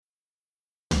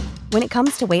When it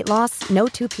comes to weight loss, no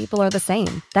two people are the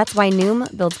same. That's why Noom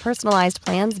builds personalized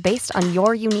plans based on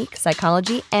your unique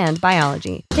psychology and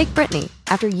biology. Take Brittany.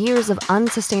 After years of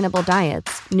unsustainable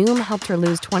diets, Noom helped her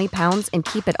lose 20 pounds and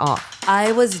keep it off.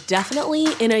 I was definitely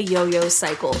in a yo-yo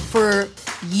cycle for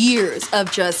years of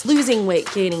just losing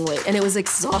weight, gaining weight, and it was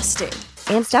exhausting.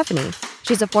 And Stephanie.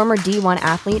 She's a former D1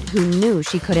 athlete who knew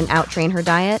she couldn't out-train her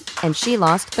diet, and she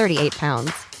lost 38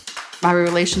 pounds. My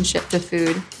relationship to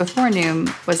food before Noom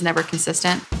was never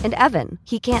consistent. And Evan,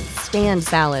 he can't stand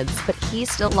salads, but he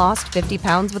still lost 50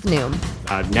 pounds with Noom.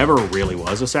 I never really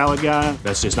was a salad guy.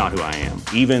 That's just not who I am.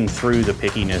 Even through the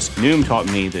pickiness, Noom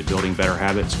taught me that building better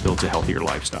habits builds a healthier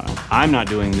lifestyle. I'm not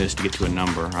doing this to get to a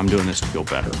number. I'm doing this to feel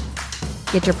better.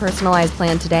 Get your personalized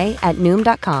plan today at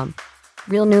Noom.com.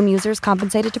 Real Noom users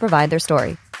compensated to provide their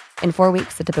story. In 4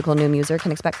 weeks, the typical Noom user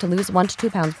can expect to lose 1 to 2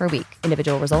 pounds per week.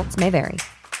 Individual results may vary.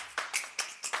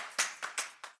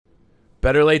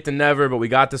 Better late than never, but we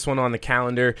got this one on the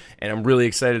calendar, and I'm really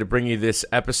excited to bring you this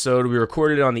episode. We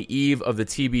recorded it on the eve of the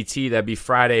TBT. That'd be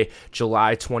Friday,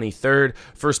 July 23rd.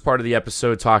 First part of the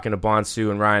episode talking to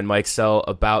Bonsu and Ryan Mikesell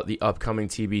about the upcoming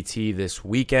TBT this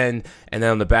weekend. And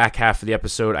then on the back half of the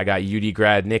episode, I got UD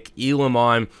grad Nick Elam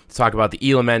on to talk about the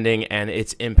Elam ending and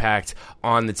its impact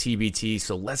on the TBT.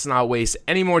 So let's not waste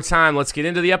any more time. Let's get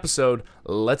into the episode.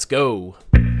 Let's go.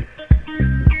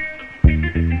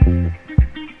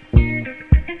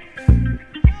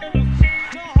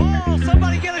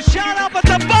 Somebody get a shot up at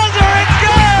the buzzer. It's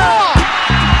good!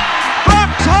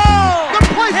 Brooks Hall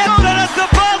hits it at the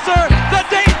buzzer. The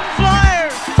Dayton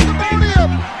Flyers. The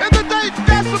podium and the Dayton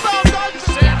Decibel Dodgers.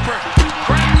 Sanford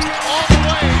cracked all the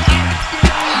way.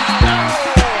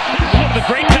 One of the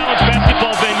great college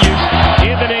basketball venues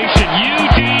in the nation,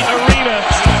 UD Arena.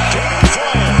 Dayton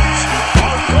Flyers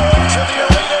are going to the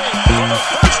Elite Eight for the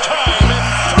first time in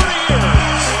 3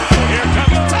 years. Here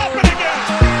comes Toppin again.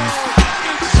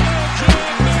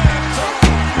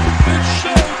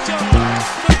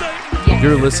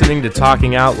 You're listening to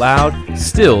Talking Out Loud,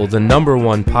 still the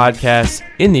 #1 podcast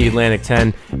in the Atlantic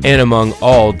 10 and among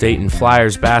all Dayton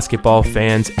Flyers basketball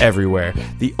fans everywhere.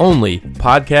 The only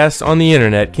podcast on the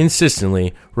internet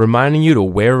consistently reminding you to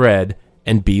wear red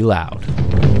and be loud.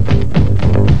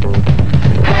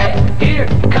 Hey, here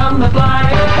come the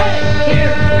Flyers. Hey,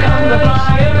 here come the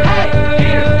Flyers. Hey,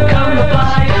 here come the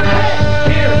Flyers.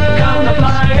 Hey, here come the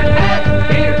Flyers.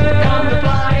 Hey, here come the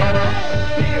Flyers.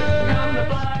 Hey, here come the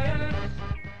Flyers.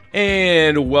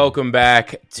 And welcome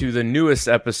back to the newest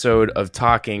episode of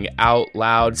Talking Out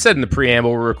Loud. Said in the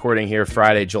preamble, we're recording here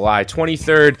Friday, July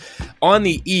 23rd, on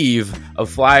the eve of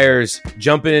Flyers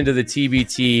jumping into the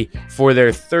TBT for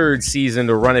their 3rd season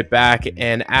to run it back,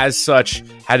 and as such,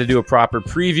 had to do a proper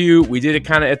preview. We did it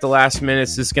kind of at the last minute,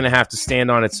 so this is going to have to stand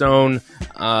on its own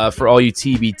for all you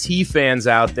TBT fans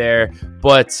out there,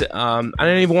 but I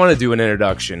didn't even want to do an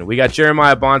introduction. We got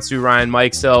Jeremiah Bonsu, Ryan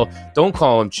Mikesell. Don't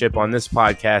call him Chip on this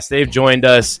podcast. They've joined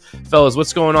us. Fellas,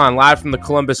 what's going on? Live from the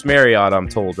Columbus Marriott, I'm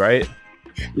told, right?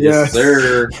 Yes,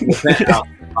 sir. Penthouse,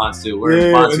 Bonsu. We're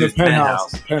in Bonsu's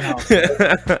penthouse.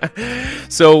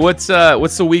 So what's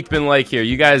the week been like here?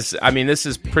 You guys, I mean, this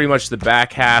is pretty much the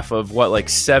back half of like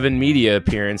 7 media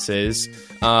appearances.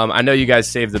 I know you guys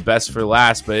saved the best for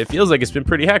last, but it feels like it's been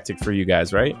pretty hectic for you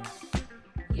guys, right?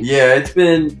 Yeah, it's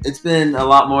been a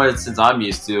lot more since I'm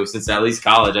used to. Since at least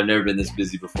college, I've never been this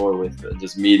busy before with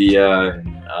just media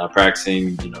and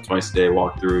practicing, twice a day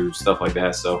walkthrough stuff like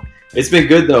that. So it's been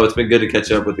good though. It's been good to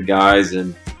catch up with the guys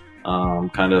and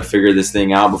kind of figure this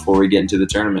thing out before we get into the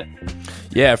tournament.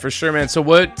 Yeah, for sure, man. So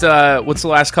what's the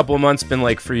last couple of months been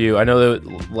like for you? I know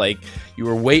that you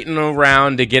were waiting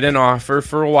around to get an offer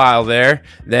for a while there.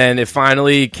 Then it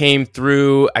finally came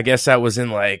through. I guess that was in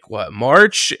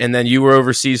March, and then you were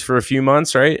overseas for a few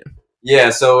months, right?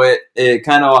 Yeah. So it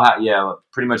kind of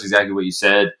pretty much exactly what you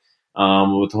said.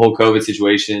 With the whole COVID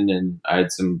situation, and I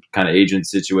had some kind of agent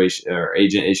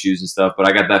issues and stuff, but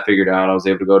I got that figured out. I was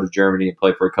able to go to Germany and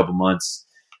play for a couple months.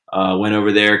 Went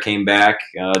over there, came back,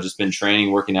 just been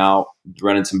training, working out,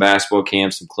 running some basketball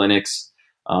camps, some clinics.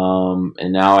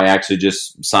 And now I actually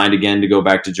just signed again to go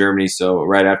back to Germany. So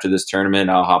right after this tournament,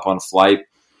 I'll hop on a flight,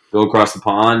 go across the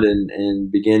pond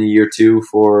and begin year 2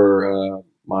 for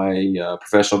my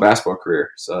professional basketball career.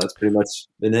 So that's pretty much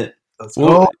been it.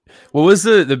 What was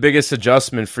the biggest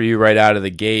adjustment for you right out of the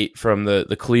gate from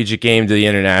the collegiate game to the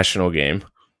international game?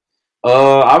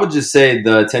 I would just say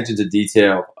the attention to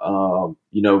detail.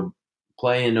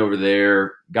 Playing over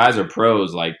there, guys are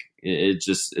pros.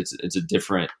 It's a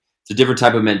different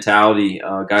type of mentality.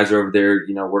 Guys are over there,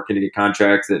 working to get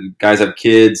contracts. That guys have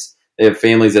kids, they have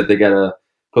families that they gotta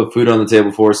put food on the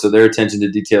table for us. So their attention to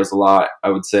details I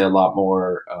would say a lot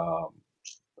more,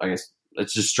 I guess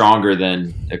it's just stronger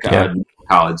than a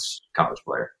college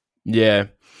player. Yeah.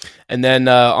 And then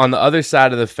on the other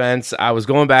side of the fence, I was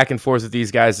going back and forth with these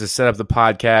guys to set up the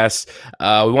podcast.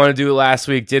 We wanted to do it last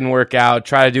week, didn't work out.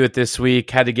 Try to do it this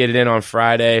week, had to get it in on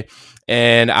Friday.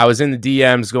 And I was in the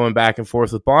DMs going back and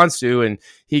forth with Bonsu, and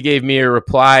he gave me a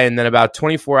reply. And then about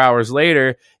 24 hours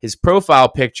later, his profile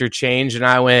picture changed, and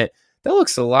I went, that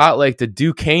looks a lot like the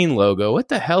Duquesne logo. What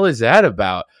the hell is that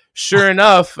about? Sure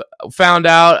enough, found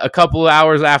out a couple of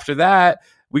hours after that,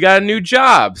 we got a new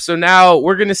job. So now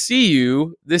we're going to see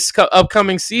you this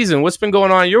upcoming season. What's been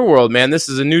going on in your world, man? This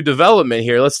is a new development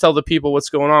here. Let's tell the people what's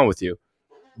going on with you.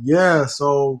 Yeah,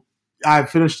 so I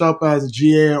finished up as a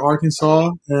GA at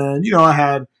Arkansas, and,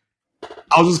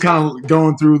 I was just kind of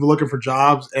going through looking for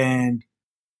jobs, and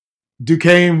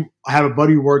Duquesne, I had a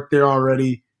buddy who worked there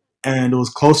already, and it was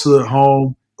close to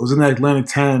home. It was in the Atlantic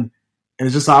 10, and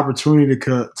it's just an opportunity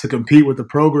to compete with the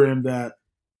program that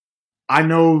I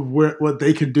know what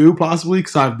they can do possibly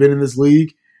because I've been in this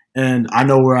league, and I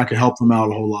know where I can help them out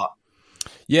a whole lot.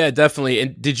 Yeah, definitely.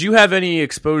 And did you have any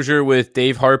exposure with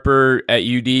Dave Harper at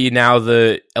UD, now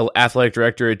the athletic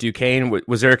director at Duquesne?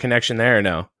 Was there a connection there or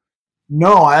no?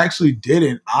 No, I actually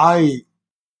didn't. I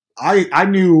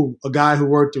knew a guy who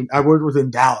I worked with in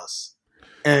Dallas,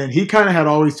 and he kind of had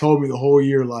always told me the whole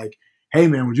year, like, hey,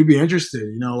 man, would you be interested?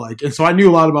 And so I knew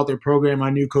a lot about their program. I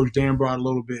knew Coach Dan brought a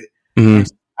little bit. Mm-hmm.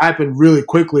 It happened really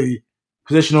quickly.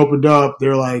 Position opened up.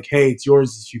 They're like, hey, it's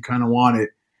yours if you kind of want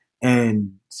it.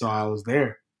 And so I was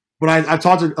there. But I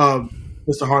talked to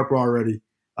Mr. Harper already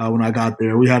when I got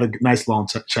there. We had a nice long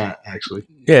chat, actually.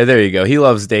 Yeah, there you go. He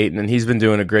loves Dayton, and he's been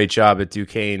doing a great job at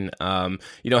Duquesne.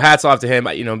 Hats off to him.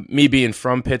 Me being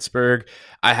from Pittsburgh,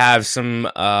 I have some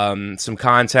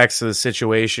context to the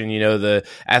situation. The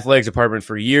athletic department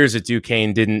for years at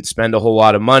Duquesne didn't spend a whole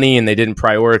lot of money, and they didn't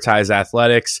prioritize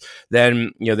athletics.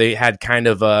 Then, they had kind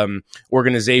of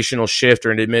organizational shift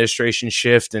or an administration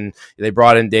shift, and they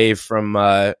brought in Dave from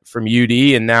UD,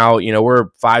 and now, we're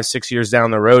 5-6 years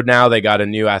down the road now. They got a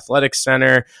new athletic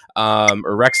center,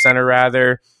 or rec center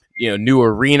rather. New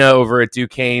arena over at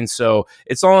Duquesne. So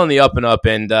it's all on the up and up.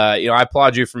 And, I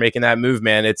applaud you for making that move,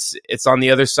 man. It's on the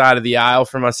other side of the aisle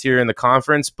from us here in the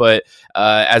conference. But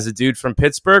as a dude from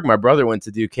Pittsburgh, my brother went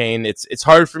to Duquesne. It's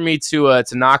hard for me to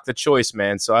knock the choice,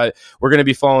 man. So we're going to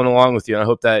be following along with you. And I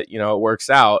hope that, it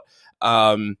works out.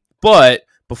 But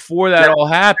before that all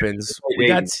happens, we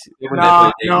got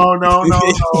no.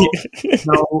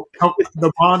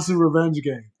 The Bonsu revenge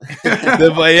game.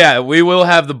 We will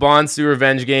have the Bonsu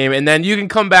revenge game, and then you can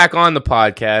come back on the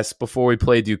podcast before we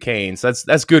play Duquesne. So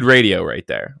that's good radio right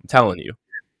there. I'm telling you.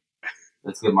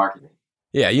 That's good marketing.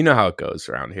 Yeah, you know how it goes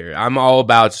around here. I'm all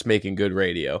about just making good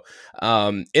radio.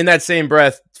 In that same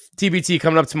breath, TBT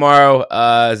coming up tomorrow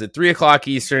is at 3:00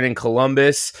 Eastern in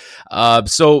Columbus.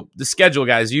 So the schedule,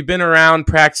 guys, you've been around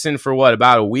practicing for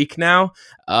about a week now.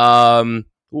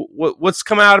 What's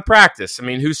coming out of practice? I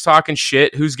mean, who's talking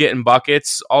shit? Who's getting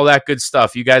buckets? All that good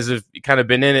stuff. You guys have kind of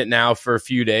been in it now for a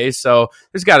few days, so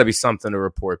there's got to be something to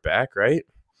report back, right?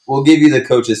 We'll give you the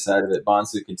coach's side of it.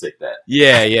 Bonsu can take that.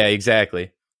 Yeah,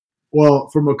 exactly. Well,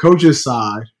 from a coach's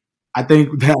side, I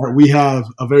think that we have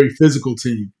a very physical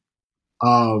team.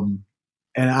 And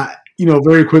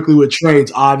very quickly with Trey,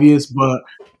 it's obvious, but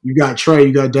you got Trey,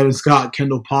 you got Devin Scott,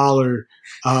 Kendall Pollard,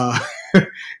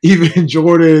 even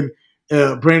Jordan,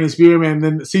 Brandon Spearman, and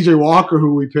then CJ Walker,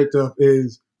 who we picked up,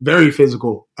 is very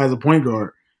physical as a point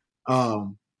guard.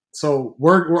 So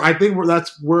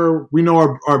that's where we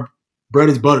know our bread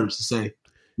is butter, to say,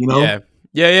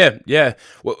 Yeah.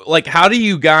 Well, how do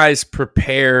you guys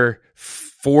prepare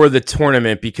for the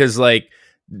tournament? Because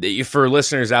for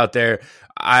listeners out there,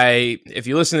 if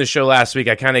you listened to the show last week,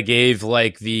 I kind of gave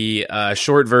the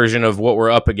short version of what we're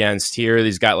up against here.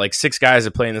 He's got 6 guys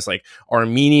that play in this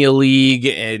Armenia League,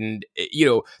 and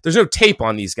there's no tape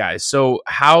on these guys. So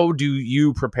how do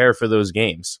you prepare for those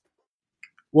games?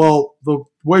 Well, the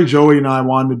way Joey and I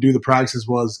wanted to do the practices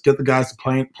was get the guys to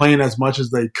playing as much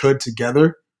as they could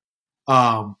together,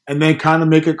 and then kind of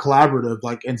make it collaborative,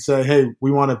 and say, hey,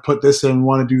 we want to put this in, we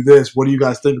want to do this. What do you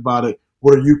guys think about it?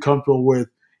 What are you comfortable with?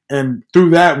 And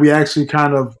through that, we actually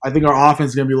I think our offense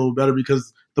is going to be a little better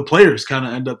because the players kind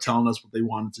of end up telling us what they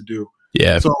wanted to do.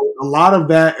 Yeah. So a lot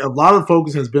of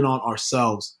focus has been on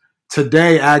ourselves.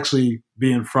 Today, actually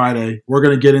being Friday, we're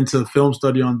going to get into film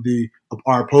study on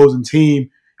our opposing team.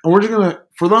 And we're just going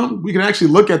to, we can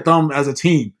actually look at them as a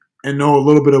team and know a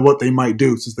little bit of what they might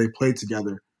do since they played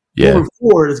together. Yeah. Moving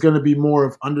forward, it's going to be more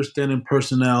of understanding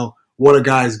personnel, what a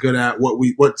guy is good at,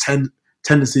 what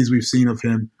tendencies we've seen of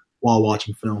him. while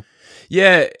watching film.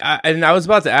 Yeah, and I was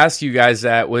about to ask you guys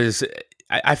that was.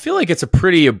 I feel like it's a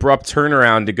pretty abrupt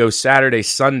turnaround to go Saturday,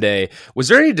 Sunday. Was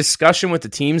there any discussion with the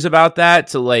teams about that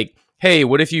to like, hey,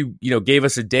 what if you gave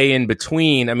us a day in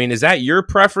between? I mean, is that your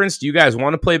preference? Do you guys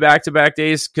want to play back-to-back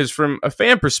days? Because from a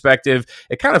fan perspective,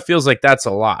 it kind of feels like that's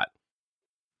a lot.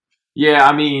 Yeah,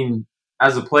 I mean,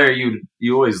 as a player,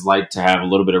 you always like to have a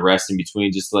little bit of rest in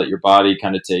between, just to let your body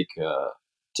kind of take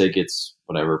its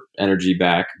whatever energy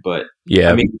back. But yeah,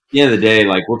 I mean, at the end of the day,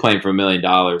 like we're playing for $1 million,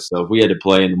 so if we had to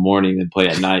play in the morning and play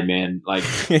at night, man, like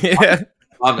yeah.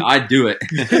 I'd do it.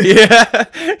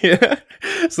 yeah.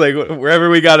 It's like wherever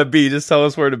we got to be, just tell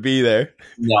us where to be there.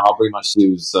 Yeah, I'll bring my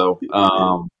shoes. So,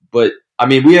 but I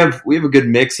mean, we have a good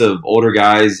mix of older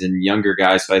guys and younger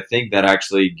guys, so I think that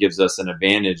actually gives us an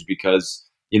advantage because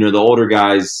the older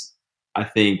guys, I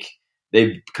think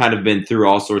they've kind of been through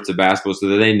all sorts of basketball, so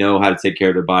that they know how to take care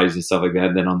of their bodies and stuff like that.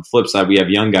 And then on the flip side, we have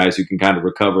young guys who can kind of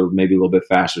recover maybe a little bit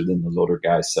faster than those older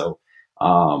guys. So,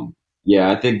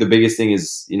 yeah, I think the biggest thing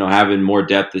is, having more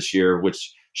depth this year,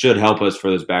 which should help us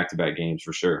for those back-to-back games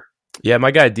for sure. Yeah,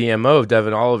 my guy DMO of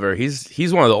Devin Oliver,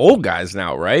 he's one of the old guys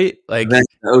now, right? Like the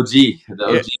OG.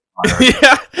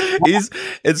 Yeah,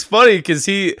 it's funny because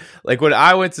he, like when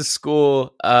I went to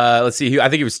school, let's see, I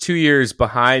think he was 2 years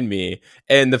behind me,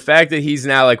 and the fact that he's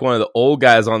now like one of the old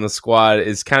guys on the squad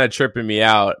is kind of tripping me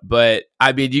out. But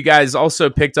I mean, you guys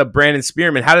also picked up Brandon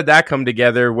Spearman. How did that come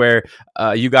together where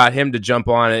you got him to jump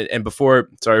on it? And before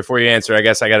you answer, I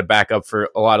guess I got to back up for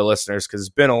a lot of listeners because it's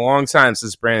been a long time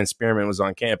since Brandon Spearman was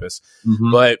on campus.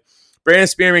 Mm-hmm. But Brandon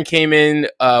Spearman came in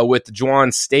with the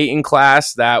Juwan Staten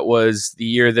class. That was the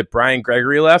year that Brian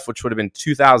Gregory left, which would have been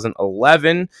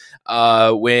 2011.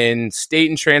 When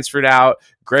Staten transferred out,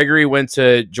 Gregory went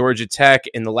to Georgia Tech,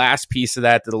 and the last piece of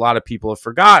that a lot of people have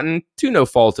forgotten, to no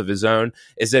fault of his own,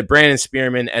 is that Brandon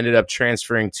Spearman ended up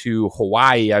transferring to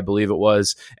Hawaii, I believe it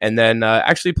was, and then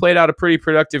actually played out a pretty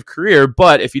productive career.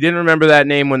 But if you didn't remember that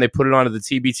name when they put it onto the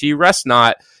TBT,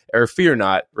 fear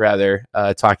not, rather,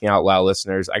 Talking Out Loud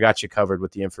listeners, I got you covered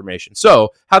with the information. So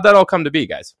how'd that all come to be,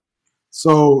 guys?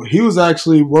 So he was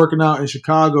actually working out in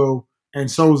Chicago, and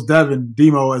so is Devin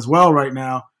Demo as well right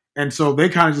now. And so they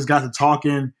kind of just got to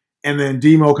talking, and then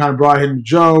Demo kind of brought him to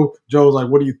Joe. Joe was like,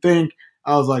 what do you think?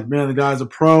 I was like, man, the guy's a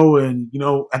pro. And,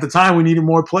 at the time we needed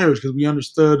more players because we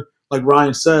understood, like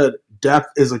Ryan said, depth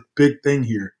is a big thing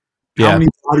here. Yeah. How many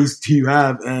bodies do you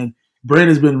have? And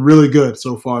Brandon's been really good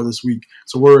so far this week.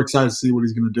 So we're excited to see what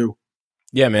he's going to do.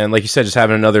 Yeah, man. Like you said, just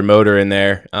having another motor in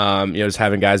there, just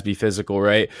having guys be physical,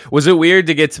 right? Was it weird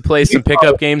to get to play some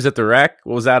pickup games at the Rec?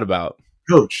 What was that about?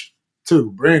 Coach,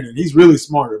 too, Brandon, he's really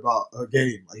smart about a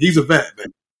game. Like, he's a vet,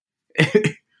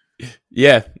 man.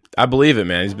 Yeah, I believe it,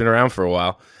 man. He's been around for a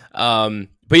while.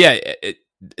 But yeah,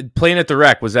 playing at the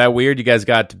Rec, was that weird? You guys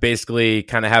got to basically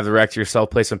kind of have the Rec to yourself,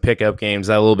 play some pickup games. Is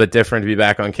that a little bit different to be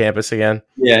back on campus again?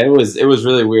 Yeah, it was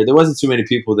really weird. There wasn't too many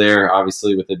people there,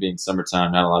 obviously, with it being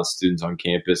summertime, not a lot of students on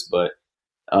campus, but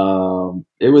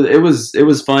it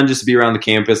was fun just to be around the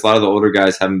campus. A lot of the older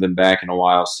guys haven't been back in a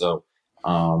while, so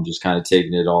just kind of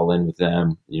taking it all in with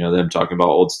them. Them talking about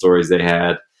old stories they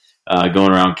had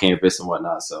going around campus and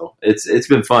whatnot. So it's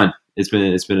been fun. It's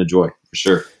been a joy for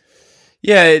sure.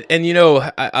 Yeah, and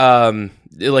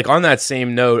like on that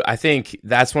same note, I think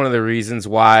that's one of the reasons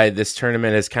why this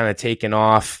tournament has kind of taken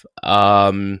off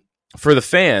for the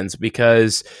fans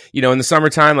because, in the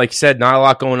summertime, like you said, not a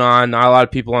lot going on, not a lot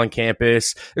of people on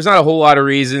campus. There's not a whole lot of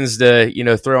reasons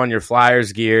to, throw on your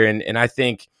Flyers gear. And I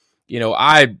think,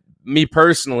 me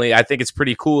personally, I think it's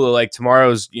pretty cool that like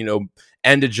tomorrow's,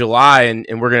 end of July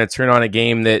and we're going to turn on a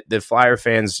game that Flyer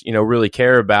fans, really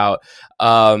care about.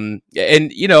 And,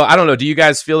 I don't know, do you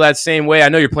guys feel that same way? I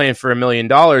know you're playing for $1 million,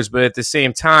 but at the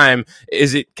same time,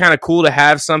 is it kind of cool to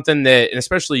have something that, and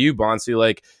especially you, Bonsi,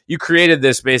 like you created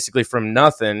this basically from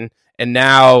nothing. And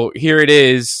now here it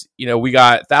is, we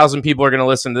got 1,000 people are going to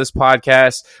listen to this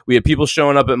podcast. We have people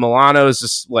showing up at Milano's,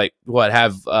 just like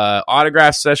have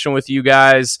autograph session with you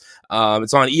guys.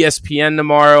 It's on ESPN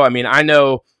tomorrow. I mean, I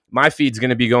know my feed's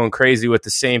going to be going crazy with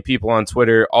the same people on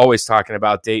Twitter, always talking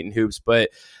about Dayton hoops. But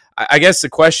I guess the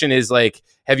question is, like,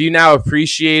 have you now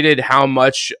appreciated how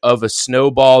much of a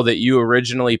snowball that you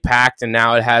originally packed and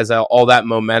now it has all that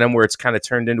momentum where it's kind of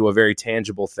turned into a very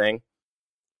tangible thing?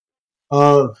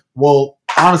 Well,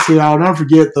 honestly, I'll never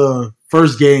forget the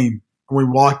first game when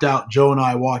we walked out. Joe and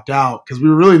I walked out because we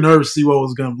were really nervous to see what it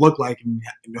was going to look like and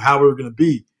how we were going to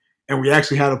be. And we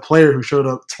actually had a player who showed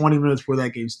up 20 minutes before that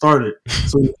game started.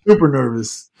 So we were super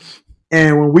nervous.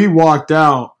 And when we walked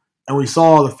out and we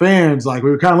saw the fans, like, we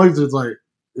were kind of looking at it like,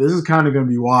 this is kind of going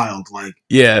to be wild. Like,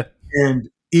 yeah. And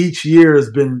each year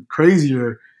has been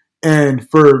crazier. And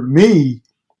for me,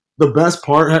 the best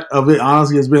part of it,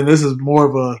 honestly, has been this is more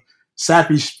of a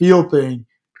sappy spiel thing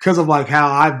because of like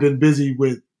how I've been busy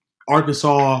with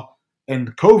Arkansas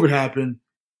and COVID happened.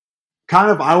 Kind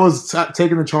of, I was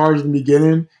taking the charge in the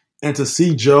beginning, and to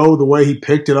see Joe, the way he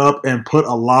picked it up and put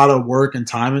a lot of work and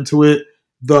time into it,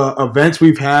 the events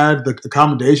we've had, the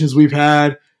accommodations we've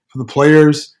had for the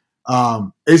players,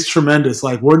 it's tremendous.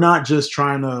 Like, we're not just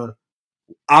trying to,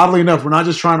 oddly enough, we're not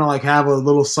just trying to like have a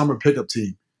little summer pickup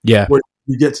team. Yeah. Where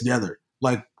you get together.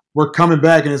 Like, we're coming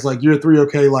back and it's like, year 3,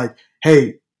 okay, like,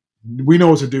 hey, we know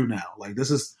what to do now. Like,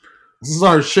 this is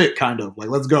our shit, kind of. Like,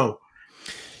 let's go.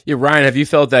 Yeah, Ryan, have you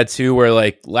felt that too, where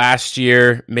like last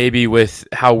year, maybe with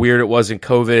how weird it was in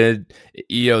COVID,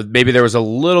 maybe there was a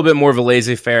little bit more of a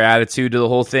laissez-faire attitude to the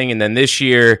whole thing, and then this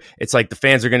year, it's like the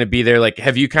fans are going to be there. Like,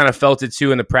 have you kind of felt it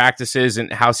too in the practices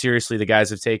and how seriously the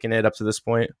guys have taken it up to this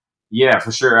point? Yeah,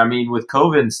 for sure. I mean, with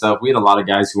COVID and stuff, we had a lot of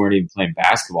guys who weren't even playing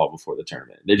basketball before the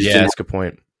tournament. They just that's a good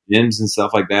point. Gyms and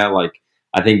stuff like that. Like,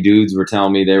 I think dudes were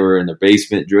telling me they were in their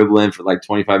basement dribbling for like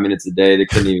 25 minutes a day. They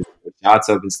couldn't even put shots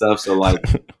up and stuff. So, like,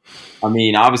 I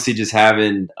mean, obviously just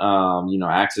having,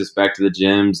 access back to the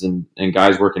gyms and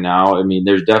guys working out. I mean,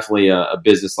 there's definitely a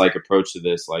business-like approach to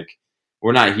this. Like,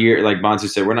 we're not here, like Bonsu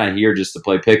said, we're not here just to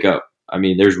play pickup. I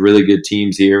mean, there's really good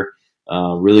teams here,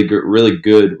 really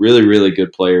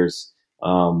good players.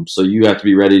 So you have to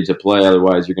be ready to play.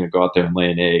 Otherwise, you're going to go out there and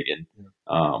lay an egg. And,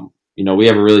 we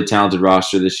have a really talented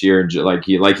roster this year. And like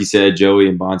he said, Joey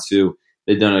and Bonsu,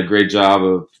 they've done a great job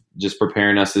of just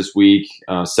preparing us this week,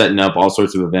 setting up all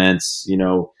sorts of events.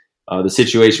 The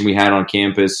situation we had on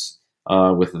campus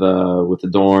with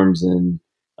the dorms and,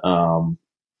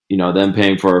 them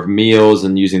paying for our meals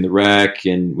and using the rec.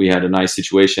 And we had a nice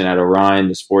situation at Orion,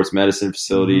 the sports medicine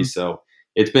facility. Mm-hmm. So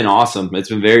it's been awesome. It's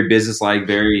been very businesslike,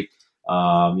 very,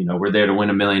 we're there to win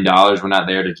 $1 million. We're not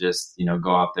there to just,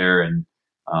 go out there and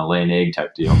lay an egg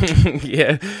type deal.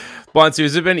 Yeah. Bonsu,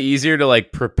 has it been easier to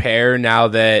like prepare now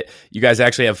that you guys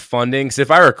actually have funding? Because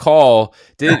if I recall,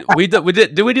 did we do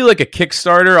like a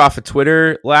Kickstarter off of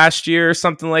Twitter last year or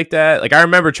something like that? Like, I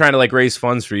remember trying to like raise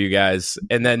funds for you guys,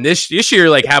 and then this year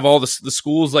like have all the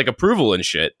schools like approval and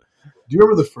shit. Do you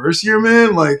remember the first year,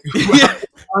 man? Like, I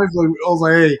was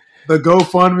like, hey, the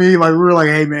GoFundMe, like we were like,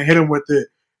 hey man, hit him with it.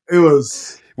 It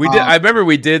was. We did. I remember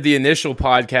we did the initial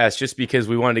podcast just because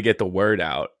we wanted to get the word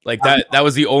out. Like that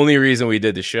was the only reason we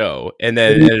did the show, and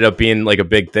then it ended up being like a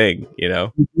big thing.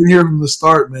 You've been here from the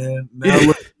start, man. Now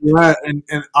look where you're at.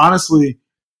 And honestly,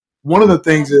 one of the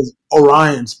things is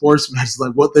Orion Sports Med,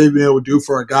 like what they've been able to do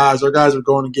for our guys. Our guys are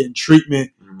going and getting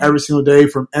treatment every single day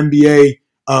from NBA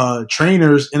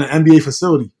trainers in an NBA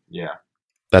facility. Yeah,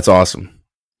 that's awesome.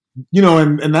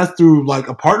 And that's through like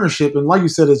a partnership. And like you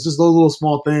said, it's just those little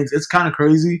small things. It's kind of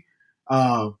crazy.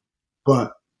 But I'm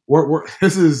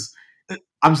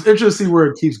interested to see where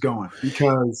it keeps going,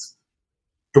 because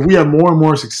if we have more and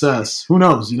more success, who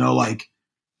knows,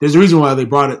 there's a reason why they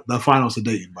brought the finals to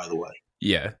Dayton, by the way.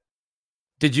 Yeah.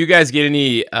 Did you guys get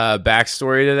any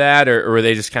backstory to that, or were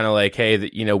they just kind of like, hey,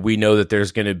 we know that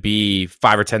there's going to be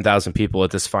 5,000 or 10,000 people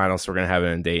at this final, so we're going to have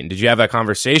it in Dayton? Did you have that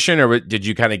conversation, or did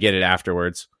you kind of get it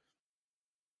afterwards?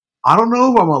 I don't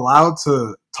know if I'm allowed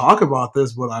to talk about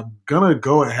this, but I'm gonna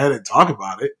go ahead and talk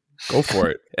about it. Go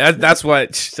for it. That's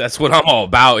what I'm all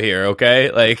about here. Okay,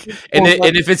 like, and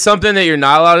if it's something that you're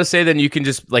not allowed to say, then you can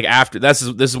just like after. This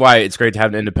is why it's great to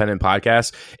have an independent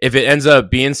podcast. If it ends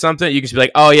up being something, you can just be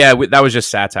like, oh yeah, that was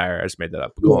just satire. I just made that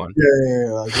up. Go on.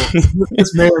 Yeah. Well,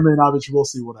 this may or may not, but we'll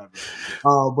see. Whatever.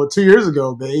 But 2 years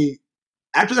ago,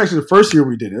 after actually the first year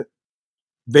we did it,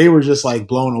 they were just like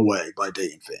blown away by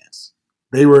Dayton fans.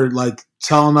 They were like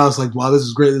telling us like, wow, this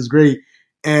is great.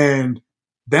 And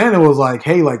then it was like,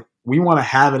 hey, like we want to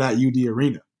have it at UD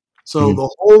Arena. So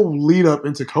the whole lead up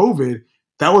into COVID,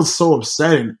 that was so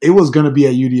upsetting. It was going to be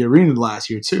at UD Arena last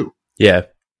year too. Yeah.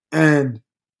 And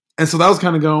so that was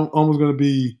kind of almost going to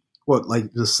be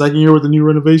like the second year with the new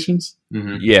renovations?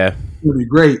 Mm-hmm. Yeah. It would be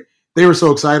great. They were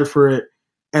so excited for it.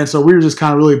 And so we were just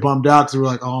kind of really bummed out because we were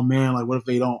like, oh man, like what if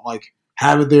they don't like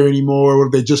have it there anymore? What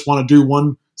if they just want to do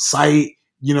one site?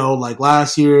 Like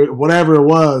last year, whatever it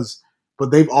was, but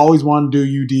they've always wanted to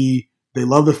do UD. They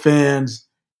love the fans.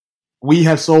 We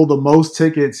have sold the most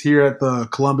tickets here at the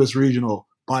Columbus Regional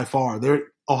by far.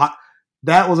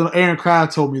 That was Aaron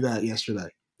Kraft told me that yesterday.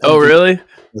 Oh, really?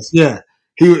 Yeah.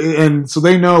 And so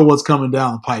they know what's coming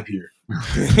down the pipe here.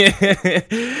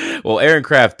 Well, Aaron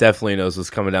Kraft definitely knows what's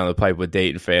coming down the pipe with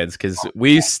Dayton fans because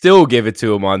we still give it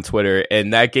to him on Twitter,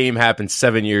 and that game happened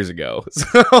 7 years ago.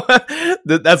 So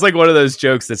that's like one of those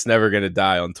jokes that's never going to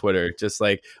die on Twitter. Just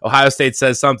like Ohio State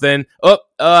says something,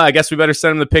 I guess we better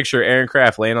send him the picture of Aaron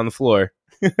Kraft laying on the floor.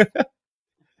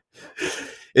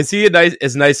 Is he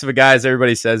as nice of a guy as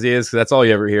everybody says he is? Because that's all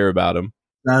you ever hear about him.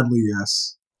 Sadly,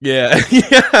 yes. Yeah.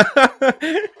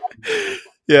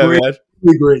 Yeah, man.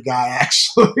 A great guy,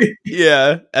 actually.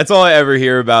 Yeah, that's all I ever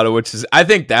hear about it, which is, I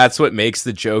think that's what makes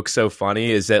the joke so funny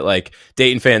is that, like,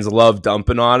 Dayton fans love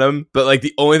dumping on him, but, like,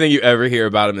 the only thing you ever hear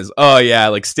about him is, oh, yeah,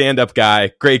 like, stand-up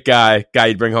guy, great guy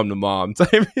you'd bring home to mom.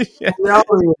 The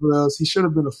reality was he should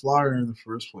have been a Flyer in the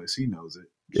first place. He knows it.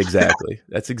 Exactly.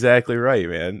 That's exactly right,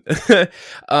 man.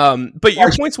 But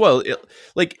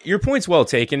your point's well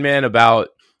taken, man, about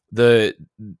the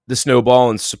snowball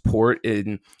and support,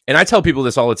 and I tell people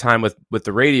this all the time with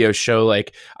the radio show.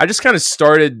 Like, I just kind of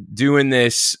started doing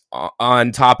this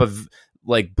on top of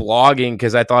like blogging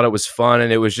because I thought it was fun,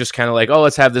 and it was just kind of like, oh,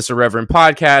 let's have this irreverent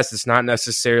podcast. It's not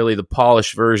necessarily the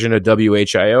polished version of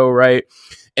WHIO, right?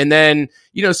 And then,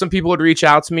 you know, some people would reach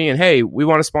out to me and, hey, we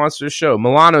want to sponsor the show.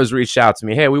 Milano's reached out to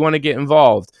me. Hey, we want to get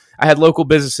involved. I had local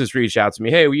businesses reach out to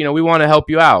me. Hey, you know, we want to help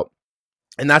you out.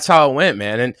 And that's how it went,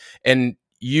 man. And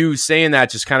you saying that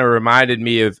just kind of reminded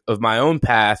me of my own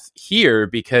path here,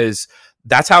 because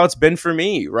that's how it's been for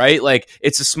me, right? Like,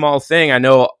 it's a small thing. I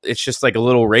know it's just like a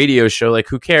little radio show, like,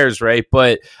 who cares, right?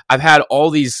 But I've had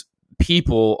all these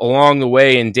people along the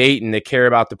way in Dayton that care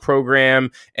about the program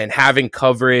and having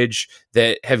coverage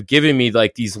that have given me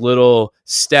like these little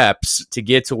steps to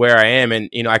get to where I am. And,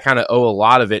 you know, I kind of owe a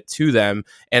lot of it to them.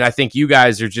 And I think you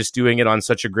guys are just doing it on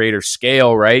such a greater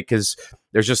scale, right? Because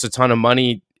there's just a ton of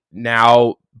money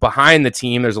now behind the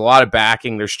team. There's a lot of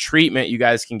backing. There's treatment you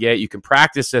guys can get. You can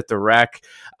practice at the rec.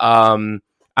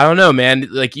 I don't know, man.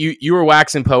 Like, you were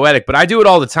waxing poetic, but I do it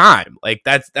all the time. Like,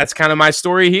 that's kind of my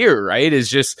story here, right? Is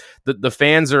just the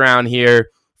fans around here,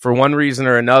 for one reason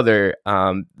or another,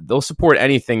 they'll support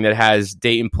anything that has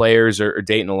Dayton players or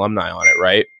Dayton alumni on it,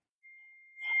 right?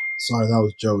 Sorry, that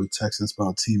was Joey texting us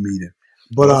about team meeting.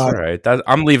 But that's all right.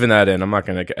 I'm leaving that in. I'm not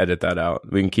going to edit that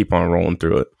out. We can keep on rolling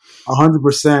through it.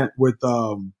 100% with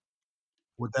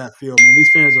that field, man. These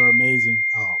fans are amazing.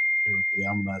 Oh, yeah,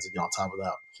 I'm gonna have to get on top of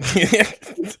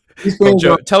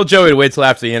that. Tell Joey to wait till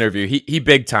after the interview. He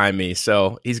big time me,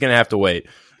 so he's gonna have to wait.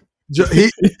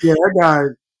 That guy,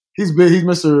 he's big. He's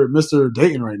Mr.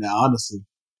 Dayton right now, honestly.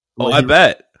 I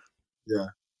bet. Yeah,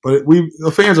 but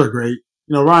the fans are great.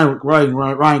 You know,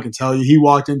 Ryan can tell you. He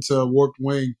walked into Warped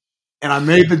Wing, and I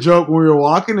made the joke when we were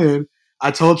walking in. I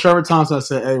told Trevor Thompson, I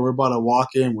said, hey, we're about to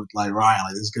walk in with, like, Ryan.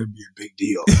 Like, this is going to be a big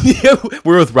deal. Yeah,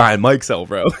 we're with Ryan Mikesell,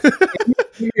 bro.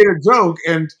 He made a joke,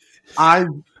 and I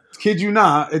kid you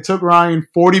not, it took Ryan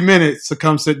 40 minutes to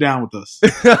come sit down with us.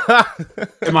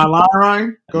 Am I lying,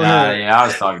 Ryan? Go ahead. Yeah, I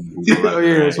was talking to people.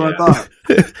 That's what I thought.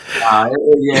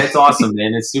 It's awesome,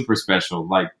 man. It's super special.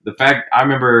 Like, the fact, I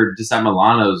remember just at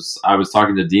Milano's, I was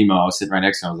talking to Demo. I was sitting right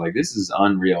next to him. I was like, this is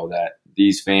unreal that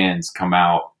these fans come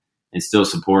out and still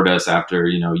support us after,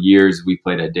 you know, years we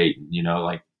played at Dayton. You know,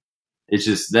 like, it's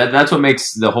just that's what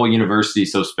makes the whole university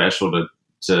so special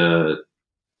to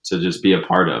just be a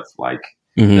part of. Like,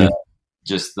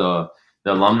 just the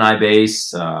alumni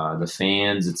base, the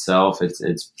fans itself.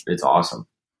 It's awesome.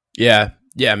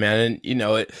 Yeah, man. And, you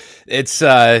know, it's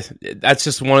that's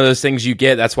just one of those things you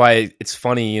get. That's why it's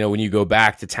funny, you know, when you go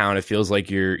back to town, it feels like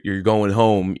you're going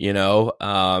home, you know?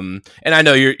 And I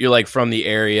know you're like from the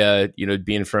area, you know,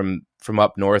 being from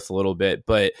up north a little bit,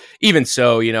 but even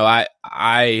so, you know,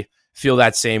 I feel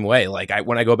that same way. Like,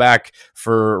 when I go back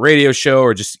for a radio show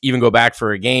or just even go back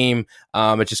for a game,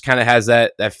 it just kind of has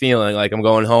that feeling like I'm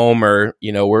going home, or,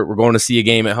 you know, we're going to see a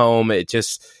game at home. It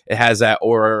has that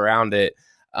aura around it.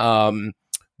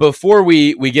 Before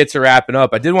we get to wrapping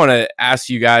up, I did want to ask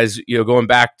you guys, you know, going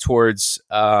back towards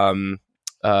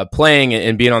playing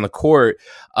and being on the court,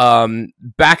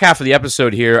 back half of the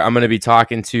episode here, I'm going to be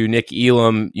talking to Nick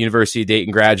Elam, University of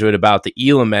Dayton graduate, about the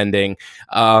Elam ending.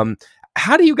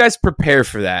 How do you guys prepare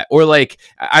for that? Or, like,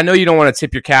 I know you don't want to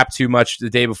tip your cap too much the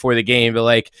day before the game, but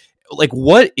like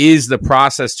what is the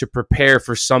process to prepare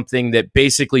for something that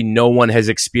basically no one has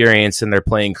experienced in their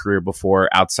playing career before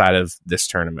outside of this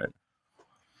tournament?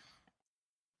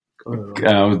 Do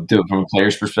it from a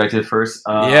player's perspective first.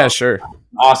 Yeah, sure.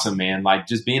 Awesome, man. Like,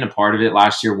 just being a part of it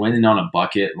last year, winning on a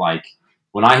bucket. Like,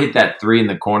 when I hit that 3 in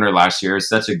the corner last year, it's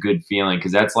such a good feeling,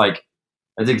 because that's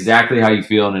exactly how you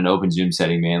feel in an open gym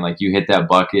setting, man. Like, you hit that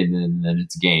bucket and then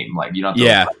it's game. Like, you don't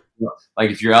have to like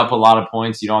if you're up a lot of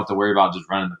points, you don't have to worry about just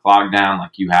running the clock down.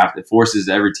 Like it forces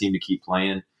every team to keep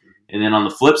playing. And then on the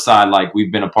flip side, like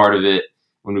we've been a part of it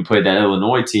when we played that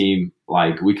Illinois team.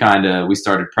 Like we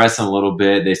started pressing a little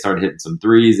bit. They started hitting some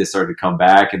threes. They started to come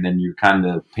back, and then you're kind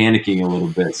of panicking a little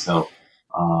bit. So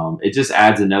it just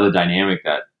adds another dynamic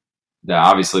that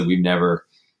obviously we've never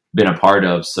been a part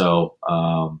of. So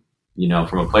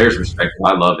from a player's perspective,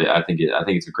 I love it. I think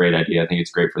it's a great idea. I think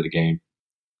it's great for the game.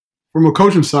 From a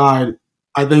coaching side,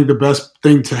 I think the best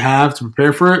thing to have to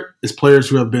prepare for it is players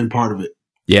who have been part of it.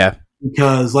 Yeah.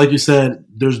 Because like you said,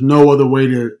 there's no other way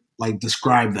to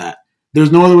describe that.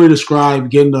 There's no other way to describe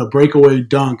getting a breakaway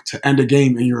dunk to end a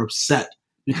game and you're upset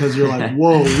because you're like,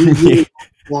 whoa, we really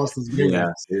lost this game.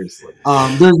 Yeah, seriously.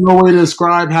 There's no way to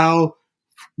describe how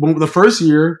the first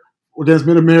year against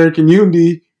Mid-American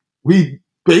Unity, we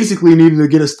basically needed to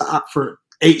get a stop for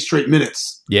 8 straight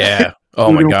minutes. Yeah.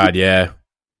 Oh my God. Yeah.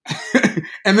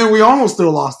 And then we almost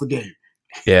still lost the game.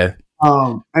 Yeah.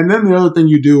 And then the other thing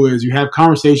you do is you have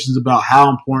conversations about how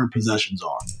important possessions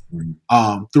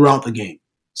are throughout the game.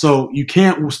 So you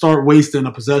can't start wasting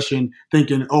a possession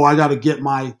thinking, oh, I got to get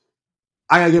my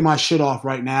shit off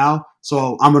right now.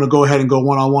 So I'm going to go ahead and go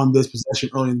one-on-one this possession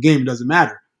early in the game. It doesn't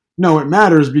matter. No, it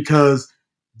matters because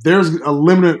there's a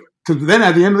limit. Because then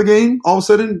at the end of the game, all of a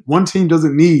sudden, one team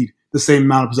doesn't need the same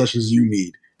amount of possessions you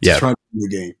need to try to win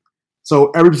the game.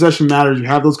 So every possession matters. You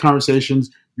have those conversations.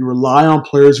 You rely on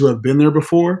players who have been there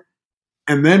before.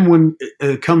 And then when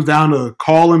it comes down to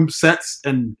calling sets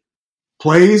and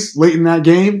plays late in that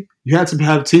game, you have to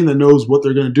have a team that knows what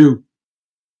they're going to do.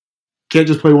 Can't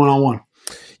just play one-on-one.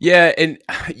 Yeah, and,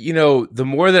 the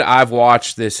more that I've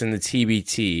watched this in the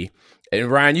TBT, and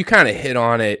Ryan, you kind of hit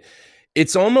on it,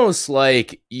 it's almost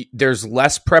like there's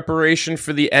less preparation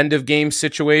for the end of game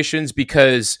situations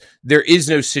because there is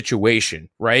no situation,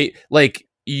 right? Like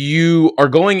you are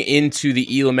going into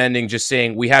the Elam ending just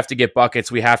saying we have to get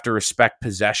buckets, we have to respect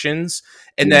possessions.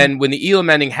 And then when the Elam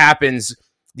ending happens,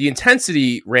 the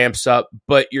intensity ramps up,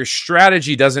 but your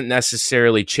strategy doesn't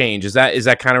necessarily change. Is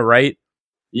that kind of right?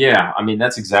 Yeah, I mean,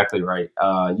 that's exactly right.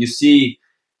 You've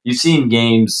seen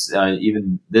games,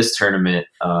 even this tournament,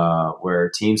 where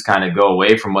teams kind of go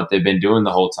away from what they've been doing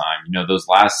the whole time. Those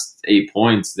last 8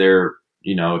 points, a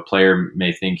player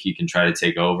may think he can try to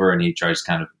take over, and he tries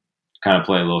to kind of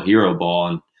play a little hero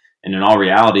ball. And in all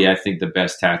reality, I think the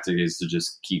best tactic is to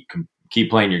just keep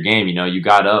playing your game. You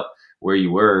got up where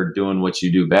you were doing what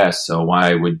you do best, so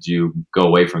why would you go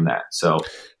away from that? So,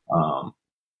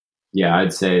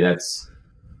 I'd say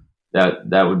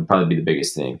that would probably be the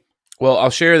biggest thing. Well,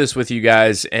 I'll share this with you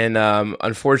guys, and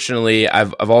unfortunately,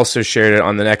 I've also shared it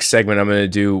on the next segment I'm going to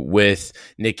do with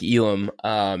Nick Elam.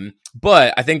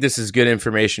 But I think this is good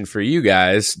information for you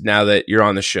guys now that you're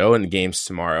on the show and the game's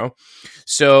tomorrow.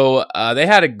 So they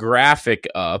had a graphic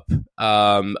up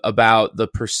about the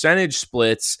percentage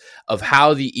splits of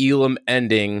how the Elam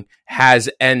ending has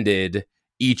ended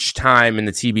each time in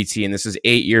the TBT, and this is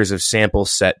 8 years of sample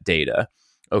set data.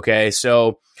 Okay,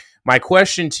 so my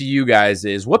question to you guys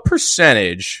is, what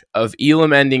percentage of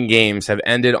Elam ending games have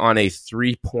ended on a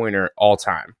 3-pointer all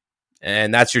time?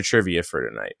 And that's your trivia for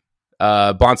tonight.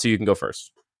 Bonsu, you can go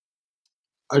first.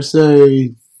 I'd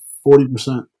say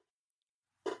 40%.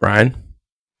 Ryan?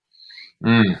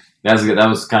 That's good. That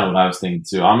was kind of what I was thinking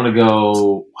too. I'm gonna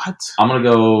go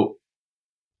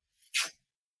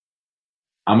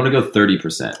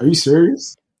 30%. Are you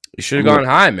serious? You should have gone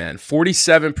high, man.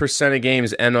 47% of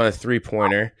games end on a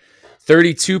 3-pointer.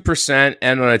 32%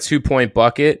 end on a 2-point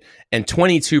bucket, and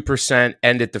 22%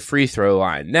 end at the free throw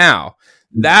line. Now,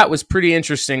 that was pretty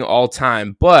interesting all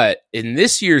time, but in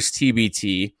this year's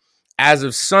TBT, as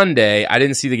of Sunday, I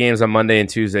didn't see the games on Monday and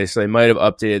Tuesday, so they might have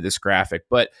updated this graphic,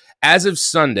 but as of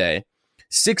Sunday,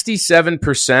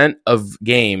 67% of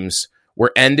games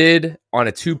were ended on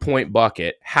a 2-point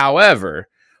bucket. However,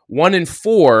 1 in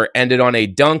 4 ended on a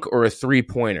dunk or a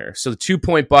 3-pointer. So the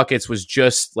 2-point buckets was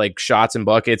just like shots and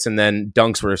buckets, and then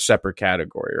dunks were a separate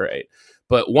category, right?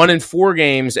 But 1 in 4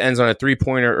 games ends on a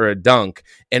 3-pointer or a dunk,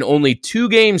 and only 2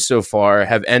 games so far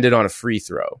have ended on a free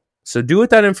throw. So do with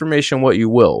that information what you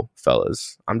will,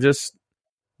 fellas. Those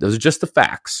are just the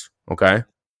facts, okay?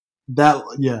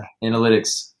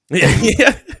 Analytics.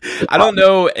 Yeah. I don't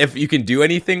know if you can do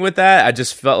anything with that. I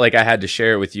just felt like I had to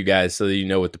share it with you guys so that you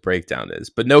know what the breakdown is.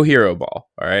 But no hero ball,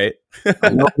 all right?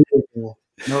 No hero ball.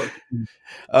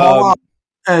 No.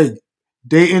 Hey,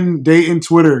 Dayton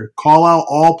Twitter, call out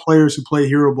all players who play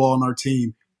hero ball on our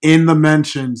team in the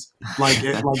mentions. Like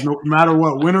no matter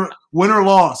what, win or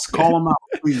loss, call them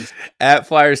out, please. At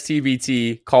Flyers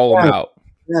TBT, call them out.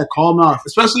 Yeah, call him out,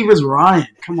 especially if it's Ryan.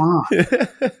 Come on.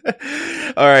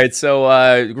 All right, so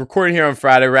recording here on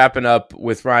Friday, wrapping up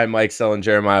with Ryan Mikesell and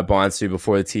Jeremiah Bonsu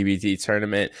before the TBT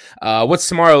tournament. What's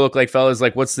tomorrow look like, fellas?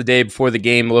 Like, what's the day before the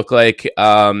game look like?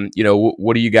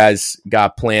 What do you guys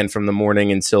got planned from the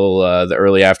morning until the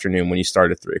early afternoon when you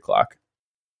start at 3:00?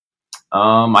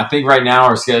 I think right now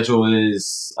our schedule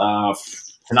is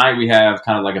tonight we have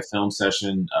kind of like a film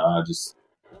session, just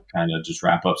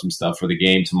wrap up some stuff for the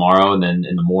game tomorrow, and then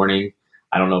in the morning,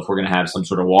 I don't know if we're going to have some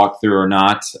sort of walkthrough or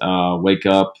not. Wake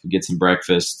up, get some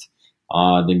breakfast,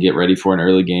 then get ready for an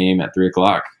early game at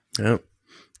 3:00. Yep.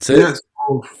 That's it. Yeah,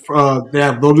 so,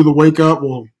 they'll do the wake up.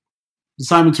 We'll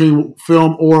decide between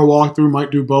film or a walkthrough.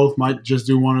 Might do both. Might just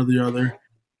do one or the other.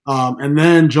 And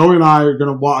then Joey and I are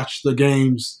going to watch the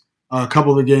games, a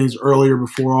couple of the games earlier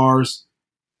before ours,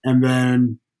 and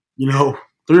then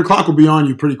 3:00 will be on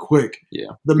you pretty quick.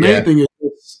 Yeah. The main thing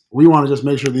is we want to just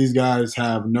make sure these guys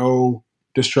have no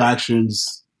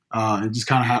distractions and just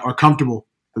kind of are comfortable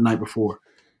the night before.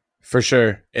 For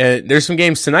sure. And there's some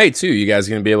games tonight too. You guys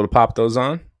going to be able to pop those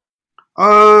on?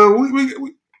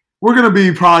 We're going to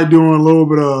be probably doing a little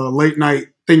bit of late night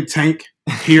think tank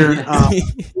here.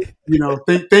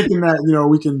 Thinking that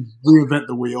we can reinvent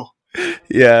the wheel.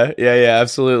 Yeah,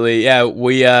 absolutely. Yeah,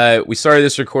 we started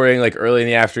this recording like early in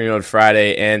the afternoon on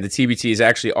Friday, and the TBT is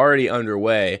actually already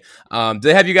underway. Do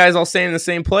they have you guys all staying in the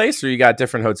same place, or you got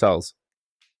different hotels?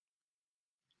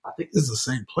 I think this is the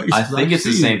same place. I think it's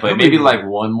the same place. Maybe like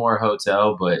one more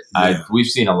hotel, but we've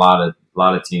seen a lot of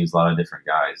teams, a lot of different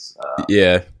guys.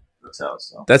 Hotels.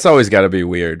 So. That's always got to be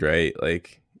weird, right?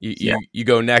 Like you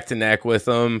go neck to neck with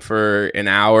them for an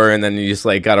hour, and then you just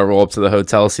like got to roll up to the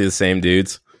hotel, see the same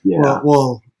dudes. Yeah.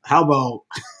 Well, how about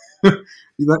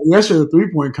yesterday, the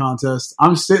 3-point contest?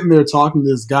 I'm sitting there talking to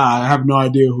this guy. I have no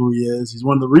idea who he is. He's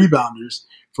one of the rebounders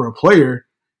for a player,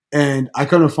 and I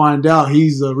couldn't find out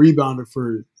he's a rebounder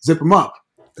for Zip 'Em Up.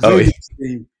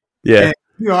 Team. Yeah.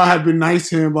 And, I had been nice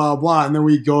to him, blah, blah, and then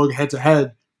we go head to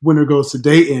head. Winner goes to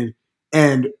Dayton,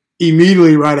 and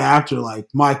immediately right after, like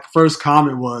my first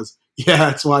comment was, "Yeah,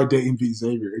 that's why Dayton beat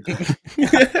Xavier."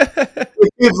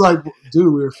 It's like,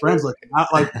 dude, we were friends. Like,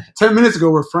 not like 10 minutes ago,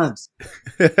 we're friends.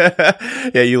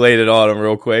 Yeah, you laid it on him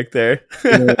real quick there.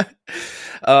 Yeah.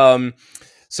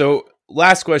 So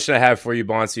last question I have for you,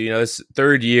 Bonsu. This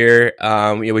third year,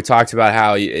 we talked about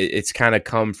how it's kind of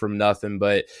come from nothing.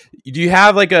 But do you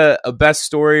have like a best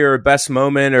story or a best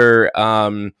moment, or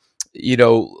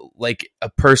like a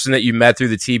person that you met through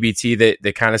the TBT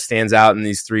that kind of stands out in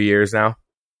these 3 years now?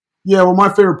 Yeah, well, my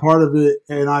favorite part of it,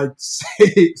 and I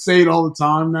say it all the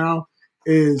time now,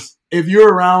 is if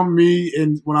you're around me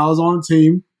and when I was on the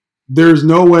team, there's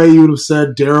no way you would have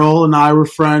said Daryl and I were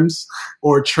friends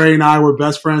or Trey and I were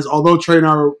best friends, although Trey and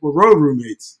I were road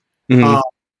roommates. Mm-hmm.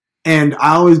 And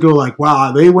I always go like,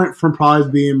 wow, they went from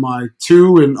probably being my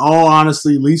two, in all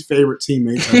honesty, least favorite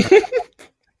teammates.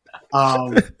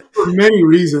 For many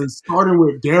reasons, starting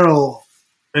with Daryl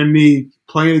and me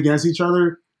playing against each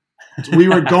other. We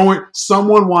were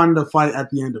someone wanted to fight at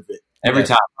the end of it. Every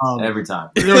time. There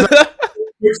was a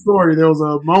big story. There was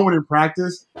a moment in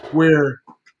practice where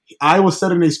I was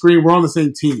setting a screen. We're on the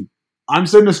same team. I'm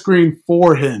setting a screen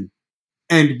for him.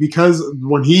 And because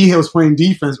when he was playing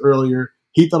defense earlier,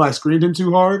 he thought I screened him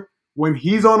too hard. When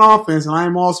he's on offense and I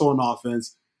am also on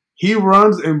offense, he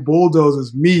runs and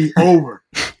bulldozes me over.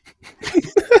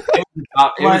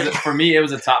 For me, it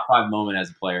was a top 5 moment as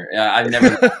a player. I've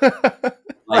never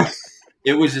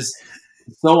it was just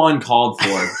so uncalled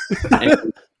for.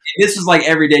 And this was like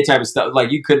everyday type of stuff.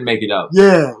 Like you couldn't make it up.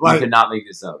 Yeah, you could not make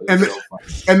this up. It was so funny.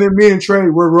 And then me and Trey,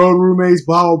 we're road roommates.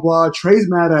 Blah blah blah. Trey's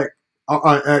mad at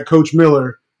Coach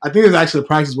Miller. I think it was actually a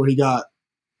practice where he got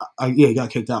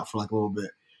kicked out for like a little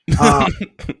bit. And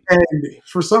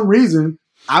for some reason,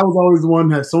 I was always the one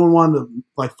that someone wanted to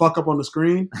like fuck up on the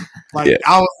screen. Like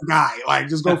I was the guy, like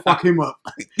just go fuck him up.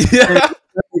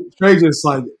 Trey just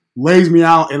like lays me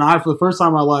out, and for the first time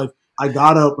in my life, I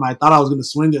got up and I thought I was going to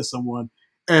swing at someone,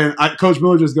 and Coach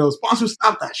Miller just goes, "Sponsor,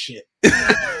 stop that shit."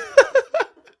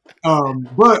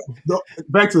 But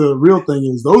back to the real thing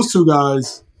is those two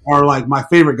guys are like my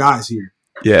favorite guys here.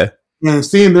 Yeah, and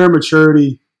seeing their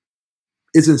maturity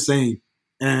is insane.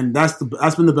 And that's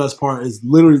been the best part is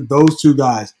literally those two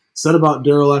guys. Said about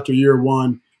Daryl after year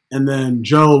one, and then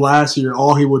Joe last year,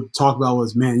 all he would talk about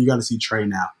was, man, you got to see Trey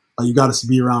now. Like you got to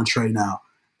be around Trey now.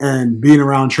 And being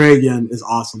around Trey again is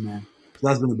awesome, man. So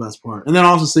that's been the best part. And then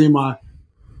also seeing my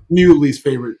new least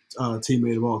favorite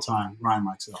teammate of all time, Ryan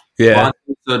Meixell. Yeah.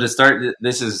 So to start,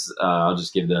 this is I'll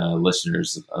just give the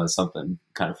listeners something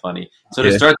kind of funny. So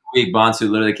to start the week, Bonsu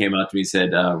literally came out to me and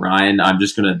said, "Ryan, I'm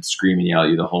just going to scream and yell at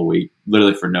you the whole week,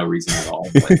 literally for no reason at all.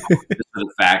 Like, just for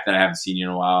the fact that I haven't seen you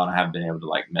in a while and I haven't been able to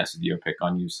like mess with you or pick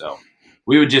on you. So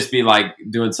we would just be like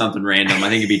doing something random. I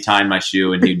think it'd be tying my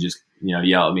shoe and he'd just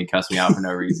yell at me, cuss me out for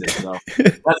no reason. So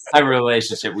that's the type of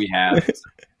relationship we have. So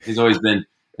he's always been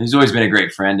a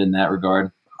great friend in that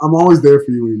regard. I'm always there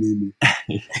for you when you need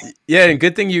me. Yeah, and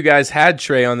good thing you guys had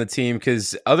Trey on the team,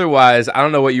 because otherwise, I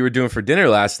don't know what you were doing for dinner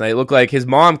last night. It looked like his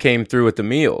mom came through with the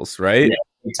meals, right? Yeah,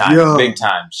 big time. Yeah. Big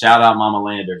time. Shout out Mama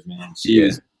Landers, man. She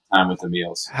was big time with the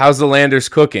meals. How's the Landers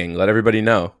cooking? Let everybody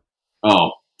know.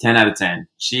 Oh, 10 out of 10.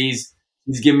 She's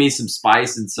giving me some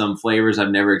spice and some flavors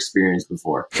I've never experienced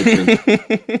before.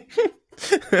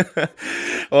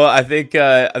 Well, I think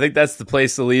that's the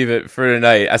place to leave it for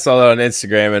tonight. I saw that on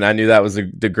Instagram, and I knew that was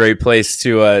the great place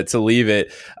to leave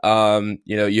it.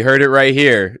 You heard it right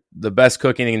here. The best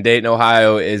cooking in Dayton,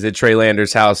 Ohio, is at Trey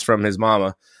Landers' house from his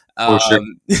mama. Sure.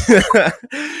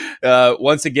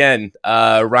 Once again,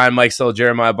 Ryan Meixell,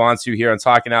 Jeremiah Bonsu here on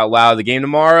Talking Out Loud. The game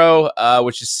tomorrow,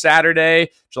 which is Saturday,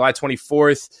 July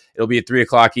 24th. It'll be at 3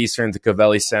 o'clock Eastern at the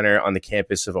Covelli Center on the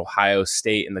campus of Ohio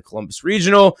State in the Columbus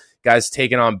Regional. Guys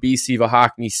taking on BC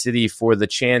Vahakni City for the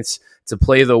chance to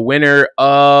play the winner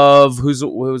of who's the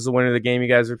winner of the game you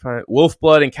guys are playing?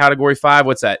 Wolfblood in Category 5.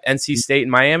 What's that? NC State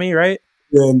and Miami, right?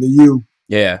 Yeah, and the U.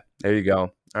 Yeah, there you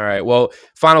go. All right. Well,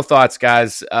 final thoughts,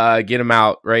 guys. Get them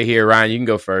out right here. Ryan, you can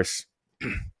go first.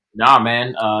 Nah,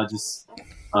 man. Just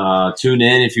tune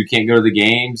in if you can't go to the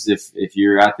games. If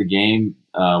you're at the game,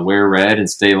 wear red and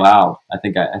stay loud. I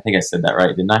think I said that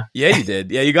right, didn't I? Yeah, you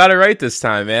did. Yeah, you got it right this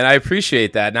time, man. I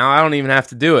appreciate that. Now I don't even have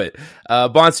to do it.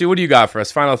 Bonsu, what do you got for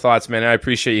us? Final thoughts, man. I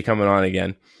appreciate you coming on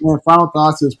again. Man, final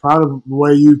thoughts is proud of the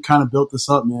way you kind of built this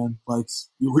up, man. Like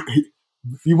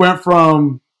you went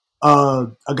from a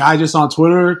guy just on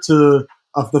Twitter to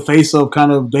the face of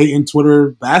kind of Dayton Twitter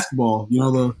basketball.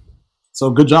 So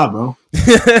good job, bro.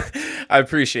 I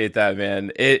appreciate that,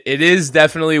 man. It is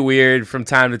definitely weird from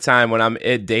time to time when I'm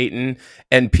at Dayton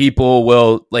and people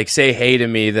will like say hey to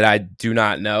me that I do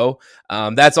not know.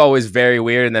 That's always very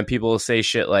weird. And then people will say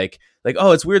shit like,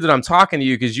 oh, it's weird that I'm talking to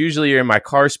you because usually you're in my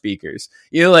car speakers.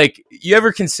 You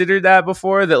ever considered that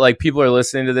before, that like people are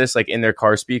listening to this like in their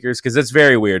car speakers? Because that's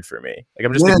very weird for me. Like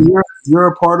I'm just you're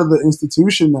a part of the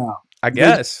institution now. I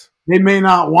guess they may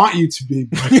not want you to be.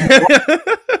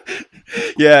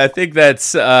 Yeah, I think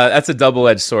that's a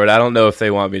double-edged sword. I don't know if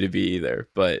they want me to be either,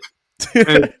 but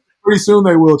pretty soon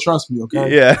they will. Trust me,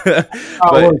 okay? Yeah,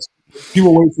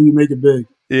 people wait till you make it big.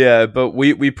 Yeah, but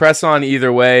we press on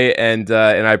either way, and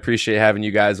I appreciate having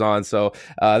you guys on. So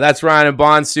that's Ryan and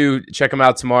Bonsu. Check them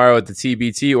out tomorrow at the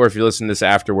TBT, or if you listen to this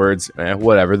afterwards,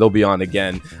 whatever, they'll be on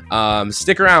again.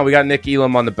 Stick around. We got Nick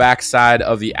Elam on the backside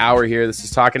of the hour here. This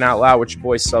is Talking Out Loud with your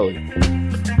boy Sully.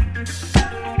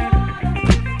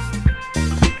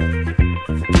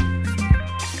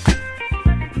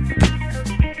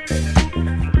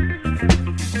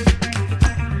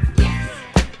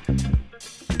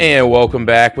 And welcome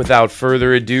back. Without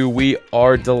further ado, we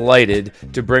are delighted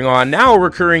to bring on now a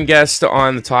recurring guest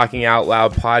on the Talking Out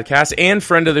Loud podcast and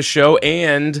friend of the show,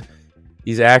 and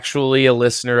he's actually a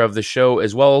listener of the show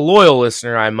as well, a loyal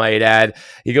listener, I might add.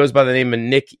 He goes by the name of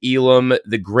Nick Elam,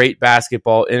 the great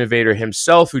basketball innovator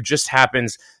himself, who just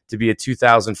happens to be a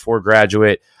 2004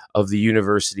 graduate of the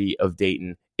University of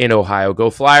Dayton in Ohio. Go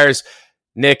Flyers.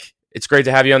 Nick, it's great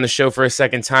to have you on the show for a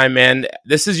second time, man.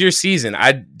 This is your season.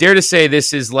 I dare to say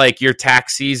this is like your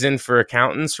tax season for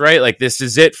accountants, right? Like this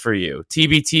is it for you.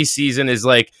 TBT season is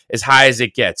like as high as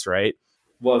it gets, right?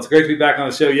 Well, it's great to be back on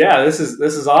the show. Yeah, this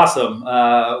is awesome.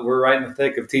 We're right in the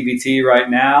thick of TBT right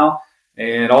now,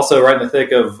 and also right in the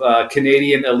thick of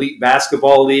Canadian Elite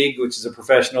Basketball League, which is a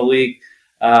professional league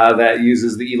that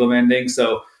uses the Elam ending.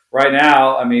 So right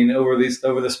now, I mean, over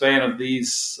the span of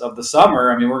the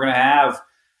summer, I mean, we're going to have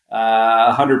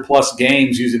 100 plus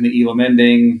games using the Elam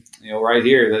ending, right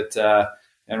here.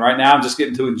 And right now I'm just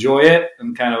getting to enjoy it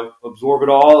and kind of absorb it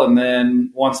all. And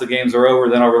then once the games are over,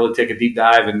 then I'll really take a deep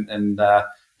dive and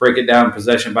break it down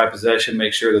possession by possession,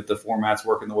 make sure that the format's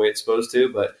working the way it's supposed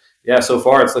to. But yeah, so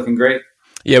far it's looking great.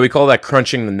 Yeah, we call that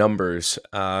crunching the numbers.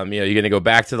 You're going to go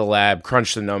back to the lab,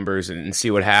 crunch the numbers, and see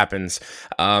what happens.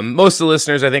 Most of the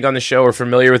listeners, I think, on the show are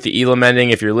familiar with the Elam ending.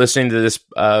 If you're listening to this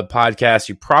podcast,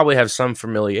 you probably have some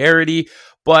familiarity.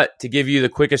 But to give you the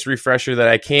quickest refresher that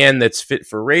I can that's fit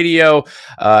for radio,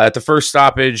 at the first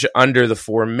stoppage under the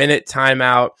 4-minute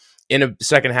timeout, in a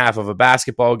second half of a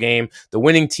basketball game. The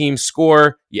winning team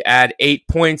score, you add 8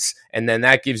 points, and then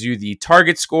that gives you the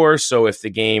target score. So if the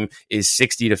game is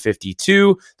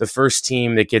 60-52, the first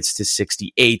team that gets to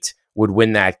 68 would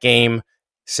win that game.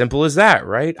 Simple as that,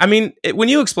 right? I mean, when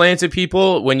you explain it to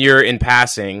people when you're in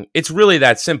passing, it's really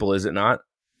that simple, is it not?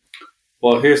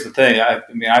 Well, here's the thing.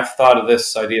 I've thought of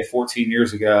this idea 14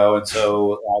 years ago, and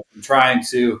so I've been trying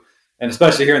to, and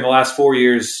especially here in the last 4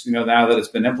 years, now that it's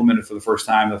been implemented for the first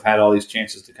time, I've had all these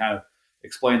chances to kind of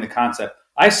explain the concept.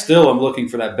 I still am looking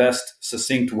for that best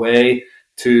succinct way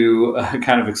to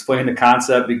kind of explain the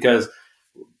concept, because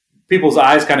people's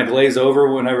eyes kind of glaze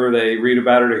over whenever they read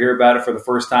about it or hear about it for the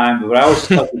first time. But I always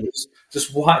tell people,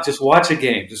 just watch a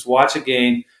game. Just watch a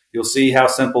game. You'll see how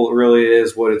simple it really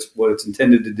is, what it's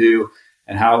intended to do,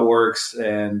 and how it works.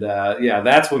 And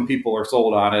that's when people are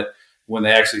sold on it, when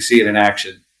they actually see it in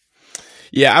action.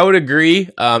 Yeah, I would agree.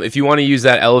 If you want to use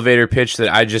that elevator pitch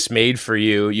that I just made for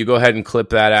you, you go ahead and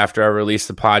clip that after I release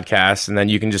the podcast, and then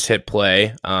you can just hit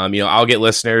play. I'll get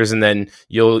listeners, and then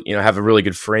you'll have a really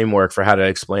good framework for how to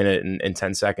explain it in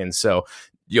 10 seconds. So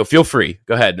feel free.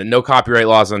 Go ahead. No copyright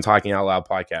laws on Talking Out Loud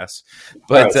podcasts.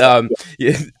 But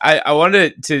I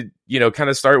wanted to kind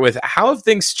of start with, how have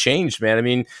things changed, man? I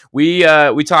mean, we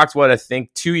talked, I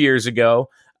think 2 years ago,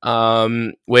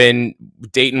 when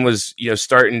Dayton was,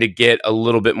 starting to get a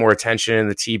little bit more attention in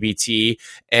the TBT,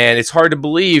 and it's hard to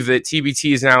believe that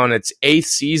TBT is now in its 8th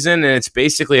season, and it's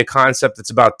basically a concept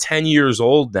that's about 10 years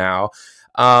old now.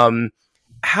 How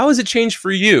has it changed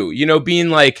for you? Being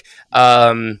like,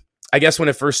 I guess when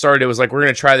it first started, it was like, we're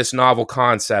going to try this novel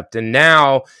concept. And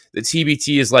now the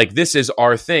TBT is like, this is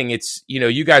our thing. It's,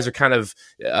 you guys are kind of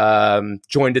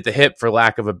joined at the hip, for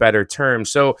lack of a better term.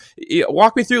 So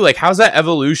walk me through, like, how's that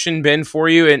evolution been for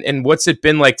you? And what's it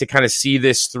been like to kind of see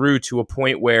this through to a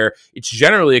point where it's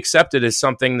generally accepted as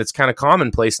something that's kind of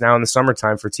commonplace now in the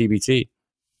summertime for TBT?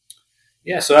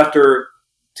 Yeah, so after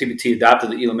TBT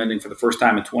adopted the Elam ending for the first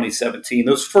time in 2017,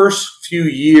 those first few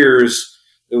years,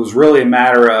 it was really a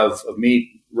matter of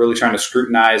me really trying to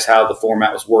scrutinize how the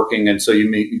format was working. And so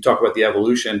you talk about the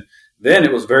evolution. Then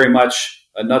it was very much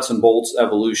a nuts and bolts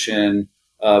evolution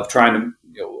of trying to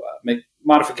make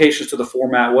modifications to the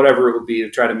format, whatever it would be, to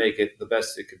try to make it the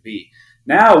best it could be.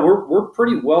 Now we're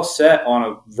pretty well set on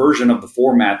a version of the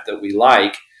format that we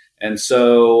like. And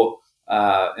so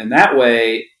in that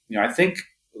way, I think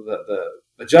the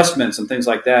adjustments and things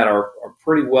like that are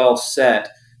pretty well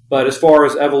set. But as far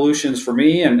as evolutions for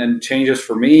me and changes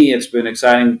for me, it's been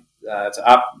exciting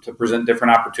to present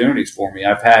different opportunities for me.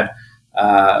 I've had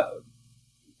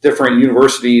different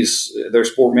universities, their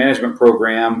sport management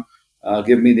program,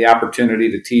 give me the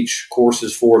opportunity to teach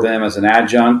courses for them as an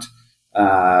adjunct,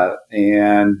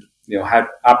 and had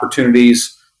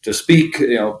opportunities to speak,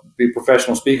 be a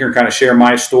professional speaker, and kind of share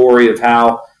my story of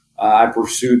how I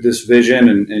pursued this vision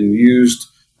and used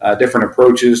different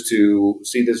approaches to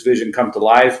see this vision come to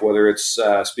life, whether it's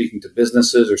speaking to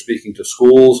businesses or speaking to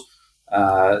schools,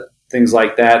 things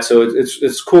like that. So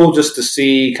it's cool just to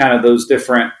see kind of those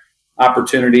different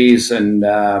opportunities and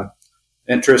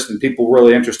interest, and people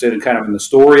really interested in kind of in the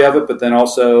story of it, but then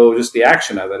also just the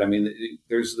action of it. I mean,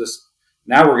 there's this,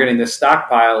 now we're getting this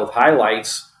stockpile of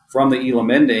highlights from the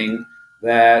Elam ending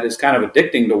that is kind of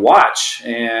addicting to watch.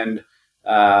 And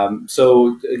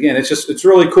so again, it's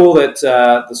really cool that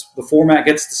the format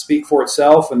gets to speak for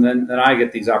itself, and then I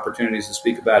get these opportunities to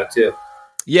speak about it too.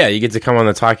 Yeah, you get to come on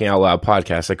the Talking Out Loud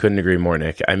podcast. I couldn't agree more,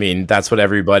 Nick. I mean, that's what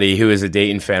everybody who is a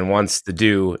Dayton fan wants to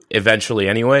do eventually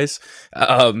anyways.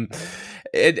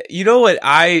 You know what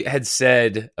I had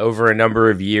said over a number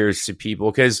of years to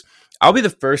people, because I'll be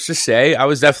the first to say I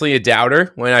was definitely a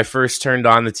doubter when I first turned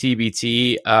on the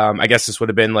TBT. I guess this would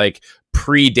have been like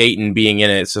pre-Dayton being in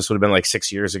it, so this would have been like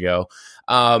 6 years ago.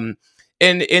 And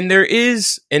there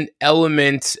is an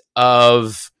element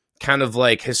of kind of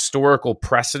like historical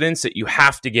precedence that you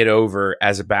have to get over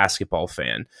as a basketball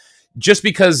fan. Just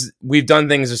because we've done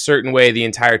things a certain way the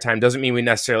entire time doesn't mean we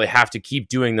necessarily have to keep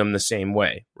doing them the same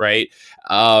way, right?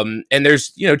 And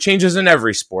there's, changes in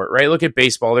every sport, right? Look at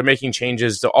baseball. They're making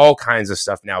changes to all kinds of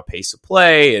stuff now, pace of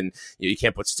play, and you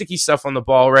can't put sticky stuff on the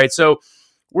ball, right? So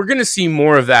we're going to see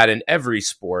more of that in every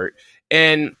sport.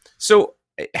 And so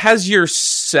has your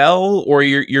sell or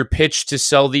your pitch to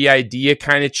sell the idea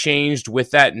kind of changed with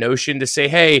that notion to say,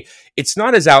 hey, it's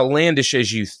not as outlandish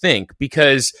as you think?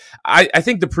 Because I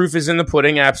think the proof is in the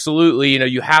pudding. Absolutely.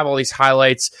 You have all these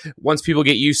highlights. Once people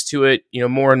get used to it,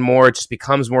 more and more, it just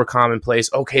becomes more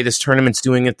commonplace. Okay, this tournament's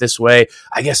doing it this way.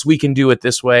 I guess we can do it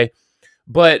this way.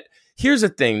 But here's the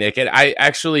thing, Nick, and I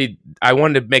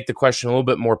wanted to make the question a little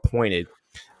bit more pointed.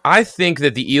 I think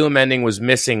that the Elam ending was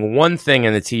missing one thing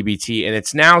in the TBT, and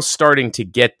it's now starting to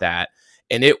get that,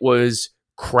 and it was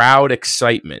crowd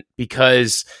excitement.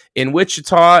 Because in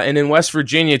Wichita and in West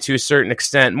Virginia, to a certain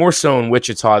extent, more so in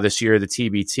Wichita this year, the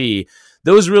TBT,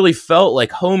 those really felt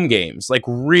like home games, like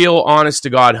real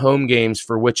honest-to-God home games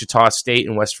for Wichita State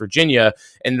and West Virginia,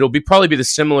 and it'll probably be the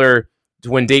similar to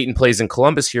when Dayton plays in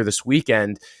Columbus here this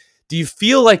weekend. Do you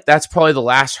feel like that's probably the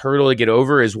last hurdle to get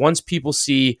over, is once people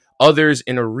see others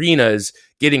in arenas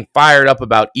getting fired up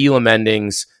about Elam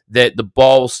endings, that the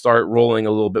ball will start rolling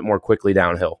a little bit more quickly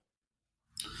downhill?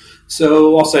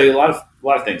 So I'll say a lot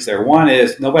of things there. One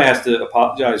is nobody has to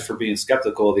apologize for being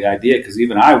skeptical of the idea, because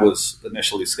even I was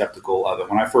initially skeptical of it.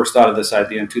 When I first thought of this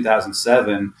idea in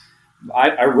 2007,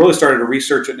 I really started to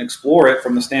research it and explore it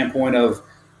from the standpoint of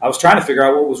I was trying to figure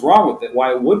out what was wrong with it,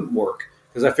 why it wouldn't work.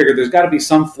 Because I figured there's got to be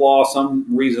some flaw, some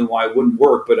reason why it wouldn't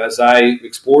work. But as I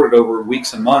explored it over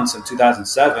weeks and months in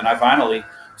 2007, I finally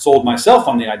sold myself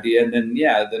on the idea. And then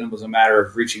it was a matter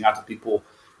of reaching out to people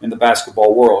in the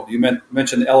basketball world. You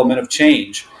mentioned the element of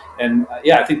change. And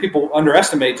I think people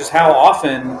underestimate just how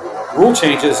often rule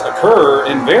changes occur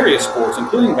in various sports,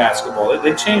 including basketball.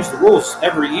 They change the rules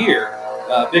every year,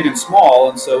 big and small.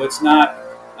 And so it's not,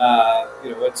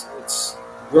 it's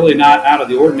really not out of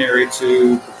the ordinary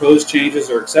to propose changes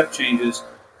or accept changes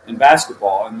in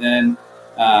basketball. And then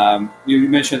you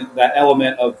mentioned that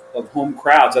element of home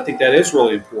crowds. I think that is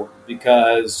really important,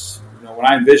 because when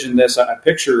I envision this, I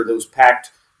picture those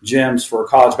packed gyms for a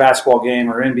college basketball game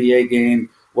or NBA game,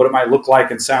 what it might look like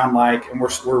and sound like, and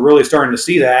we're really starting to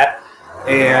see that.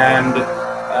 And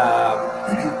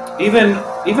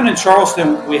even in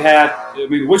Charleston,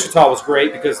 Wichita was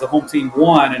great because the home team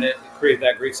won and it created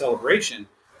that great celebration.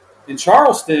 In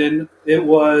Charleston, it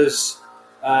was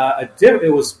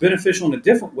beneficial in a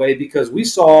different way, because we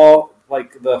saw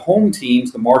like the home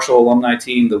teams, the Marshall alumni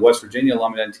team, the West Virginia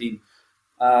alumni team,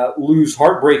 lose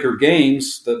heartbreaker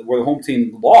games where the home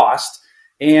team lost,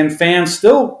 and fans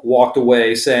still walked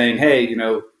away saying, "Hey,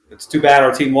 it's too bad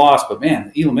our team lost, but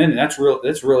man, Elam ending, that's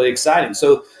really exciting."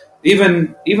 So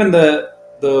even the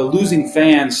losing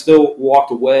fans still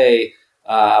walked away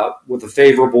with a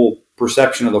favorable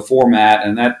perception of the format,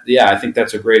 and I think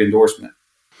that's a great endorsement.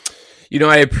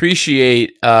 I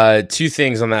appreciate two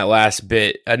things on that last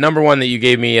bit. Number one, that you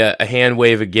gave me a hand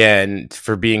wave again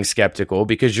for being skeptical,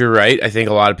 because you're right. I think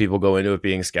a lot of people go into it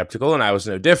being skeptical, and I was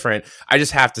no different. I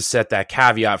just have to set that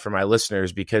caveat for my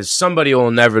listeners, because somebody will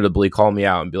inevitably call me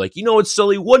out and be like, what,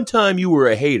 Sully, one time you were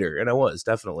a hater. And I was,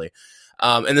 definitely.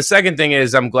 And the second thing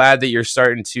is, I'm glad that you're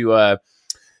starting to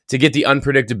get the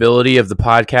unpredictability of the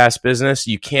podcast business.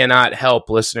 You cannot help,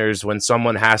 listeners, when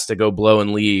someone has to go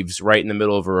blowing leaves right in the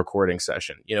middle of a recording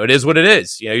session. It is what it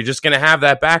is. You're just going to have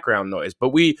that background noise,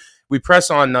 but we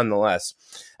press on nonetheless.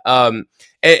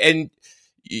 And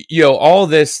all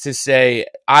this to say,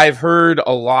 I've heard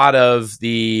a lot of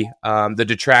the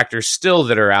detractors still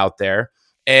that are out there.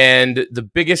 And the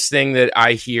biggest thing that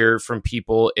I hear from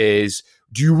people is,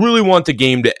 do you really want the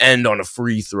game to end on a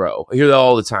free throw? I hear that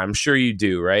all the time. I'm sure you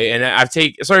do, right? And I've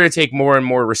started to take more and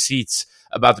more receipts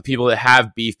about the people that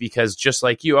have beef, because just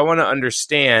like you, I want to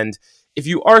understand, if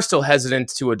you are still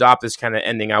hesitant to adopt this kind of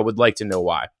ending, I would like to know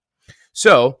why.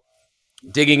 So,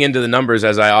 digging into the numbers,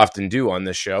 as I often do on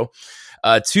this show,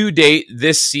 to date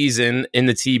this season in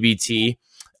the TBT,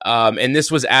 and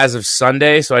this was as of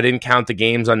Sunday, so I didn't count the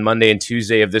games on Monday and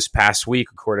Tuesday of this past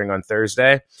week, recording on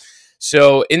Thursday.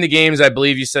 So in the games, I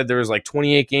believe you said there was like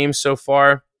 28 games so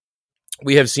far.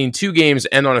 We have seen 2 games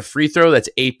end on a free throw. That's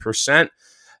 8%.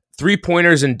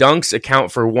 3-pointers and dunks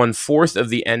account for 1/4 of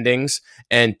the endings,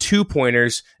 and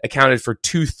 2-pointers accounted for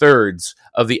 2/3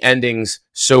 of the endings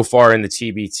so far in the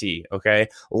TBT. Okay.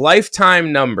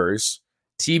 Lifetime numbers,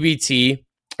 TBT,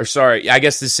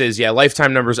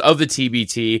 lifetime numbers of the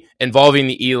TBT involving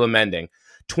the Elam ending.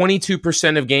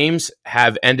 22% of games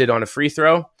have ended on a free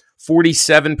throw.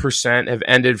 47% have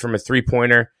ended from a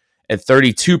 3-pointer, and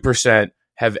 32%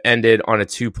 have ended on a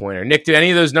 2-pointer. Nick, do any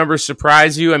of those numbers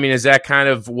surprise you? I mean, is that kind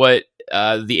of what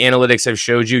the analytics have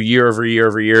showed you year over year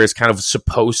over year is kind of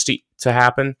supposed to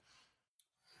happen?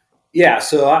 Yeah,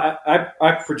 so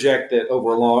I project that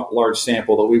over a large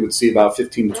sample that we would see about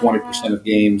 15 to 20% of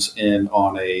games in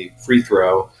on a free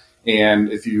throw.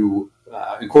 And if you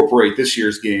incorporate this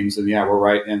year's games, then we're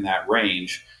right in that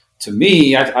range. To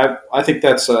me, I think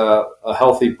that's a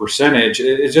healthy percentage.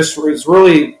 It's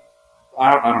really,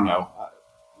 I don't know,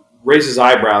 raises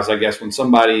eyebrows, I guess, when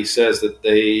somebody says that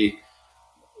they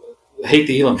hate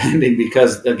the Elam ending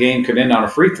because the game could end on a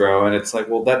free throw. And it's like,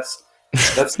 well, that's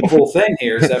the whole thing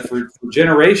here, is that for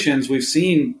generations we've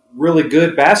seen really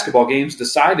good basketball games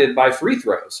decided by free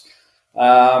throws.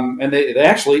 And they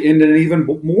actually ended an even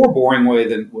more boring way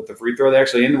than with the free throw. They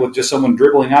actually ended with just someone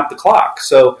dribbling out the clock.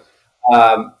 So,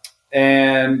 to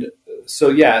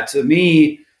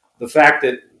me, the fact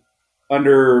that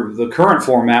under the current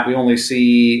format, we only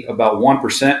see about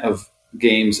 1% of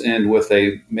games end with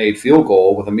a made field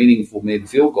goal, with a meaningful made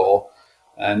field goal.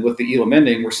 And with the Elam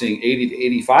ending, we're seeing 80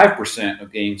 to 85%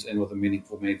 of games end with a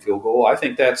meaningful made field goal. I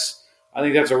think that's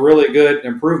a really good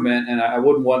improvement, and I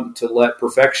wouldn't want to let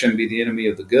perfection be the enemy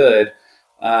of the good.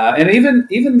 And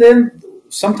even then,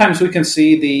 sometimes we can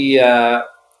see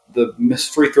the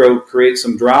missed free throw create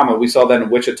some drama. We saw that in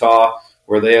Wichita,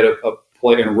 where they had a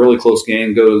play in a really close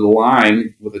game go to the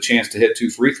line with a chance to hit 2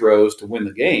 free throws to win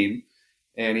the game,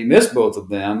 and he missed both of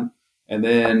them. And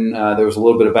then there was a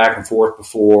little bit of back and forth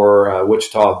before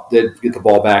Wichita did get the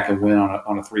ball back and win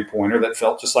on a 3-pointer that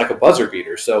felt just like a buzzer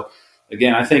beater. So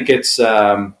again, I think it's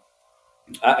if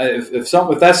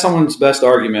that's someone's best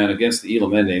argument against the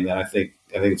Elam ending, then I think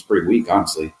it's pretty weak,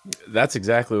 honestly. That's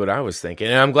exactly what I was thinking,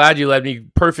 and I'm glad you led me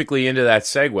perfectly into that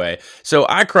segue. So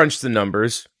I crunched the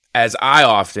numbers, as I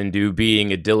often do,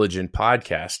 being a diligent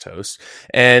podcast host.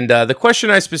 And the question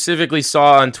I specifically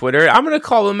saw on Twitter, I'm going to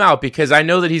call him out because I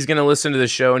know that he's going to listen to the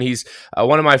show, and he's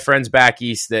one of my friends back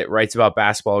east that writes about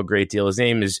basketball a great deal. His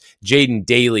name is Jaden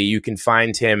Daly. You can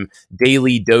find him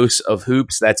Daily Dose of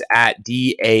Hoops. That's at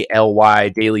DALY,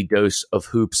 Daily Dose of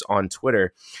Hoops on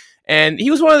Twitter. And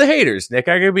he was one of the haters, Nick.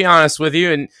 I gotta be honest with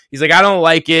you. And he's like, I don't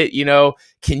like it.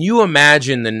 Can you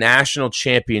imagine the national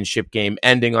championship game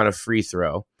ending on a free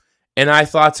throw? And I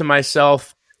thought to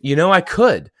myself, I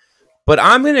could, but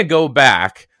I'm going to go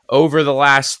back over the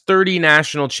last 30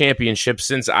 national championships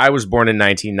since I was born in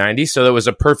 1990. So that was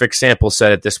a perfect sample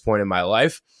set at this point in my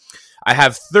life. I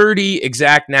have 30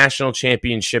 exact national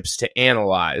championships to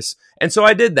analyze. And so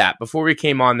I did that before we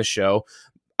came on the show.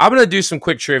 I'm going to do some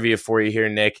quick trivia for you here,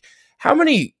 Nick. How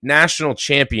many national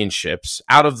championships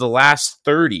out of the last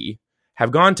 30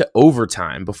 have gone to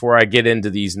overtime before I get into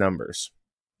these numbers?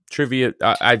 Trivia,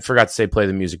 I forgot to say play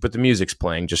the music, but the music's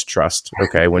playing. Just trust,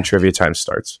 okay, when trivia time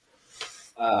starts.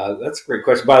 That's a great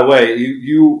question. By the way,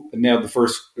 you nailed the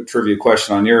first trivia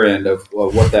question on your end of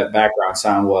what that background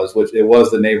sound was, which it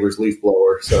was the neighbor's leaf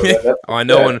blower. So I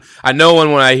know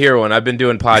one when I hear one. I've been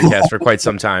doing podcasts for quite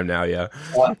some time now. Yeah.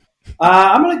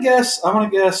 I'm gonna guess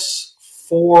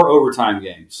 4 overtime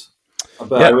games,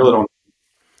 but yep. I really don't.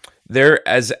 There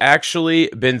has actually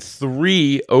been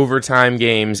 3 overtime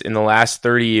games in the last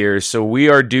 30 years. So we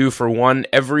are due for one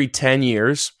every 10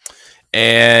 years.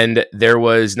 And there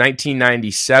was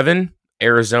 1997,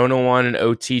 Arizona won an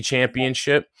OT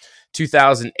championship.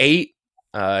 2008,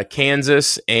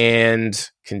 Kansas and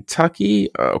Kentucky.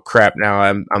 Oh, crap. Now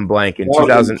I'm blanking.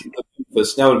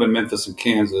 That would have been Memphis and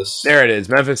Kansas. There it is,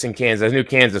 Memphis and Kansas. I knew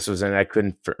Kansas was in it. I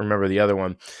couldn't remember the other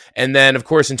one. And then, of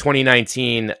course, in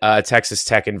 2019, Texas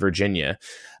Tech and Virginia.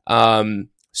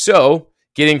 So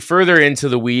getting further into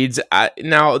the weeds,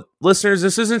 now, listeners,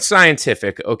 this isn't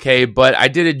scientific, okay? But I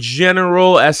did a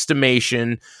general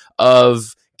estimation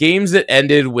of games that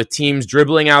ended with teams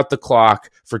dribbling out the clock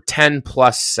for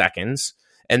 10-plus seconds.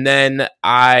 And then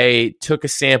I took a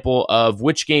sample of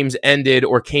which games ended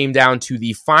or came down to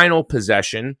the final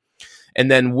possession,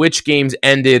 and then which games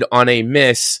ended on a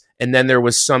miss, and then there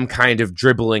was some kind of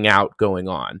dribbling out going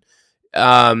on.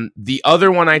 The other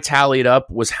one I tallied up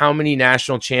was how many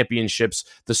national championships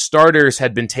the starters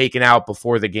had been taken out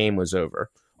before the game was over.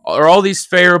 Are all these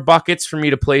fair buckets for me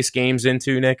to place games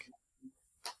into, Nick?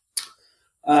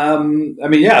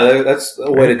 That's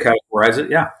a way to categorize it,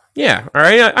 yeah. Yeah, all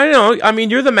right. I know. I mean,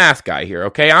 you're the math guy here,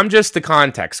 okay? I'm just the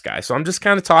context guy. So I'm just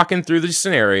kind of talking through the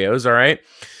scenarios, all right?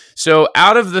 So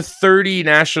out of the 30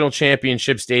 national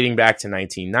championships dating back to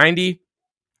 1990,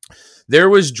 there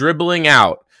was dribbling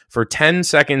out for 10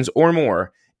 seconds or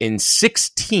more in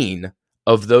 16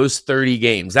 of those 30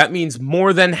 games. That means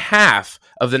more than half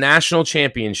of the national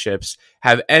championships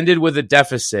have ended with a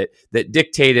deficit that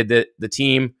dictated that the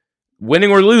team, winning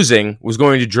or losing, was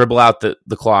going to dribble out the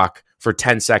clock for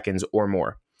 10 seconds or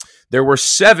more. There were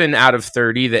 7 out of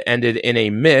 30 that ended in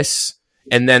a miss,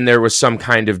 and then there was some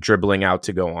kind of dribbling out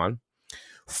to go on.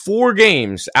 4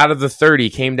 games out of the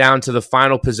 30 came down to the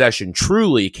final possession,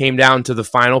 truly came down to the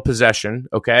final possession,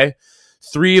 okay?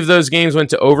 3 of those games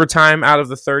went to overtime out of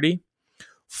the 30.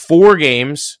 4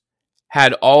 games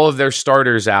had all of their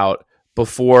starters out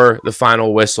before the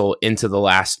final whistle into the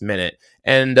last minute.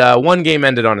 And 1 game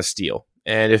ended on a steal.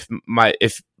 And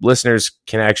if listeners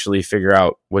can actually figure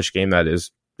out which game that is,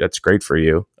 that's great for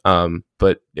you.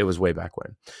 But it was way back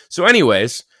when. So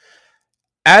anyways,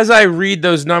 as I read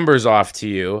those numbers off to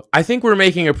you, I think we're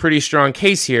making a pretty strong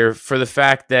case here for the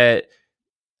fact that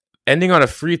ending on a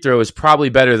free throw is probably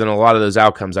better than a lot of those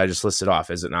outcomes I just listed off,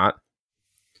 is it not?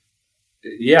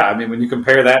 Yeah, I mean, when you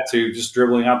compare that to just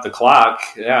dribbling out the clock,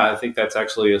 I think that's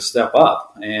actually a step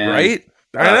up. And, right?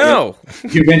 I know.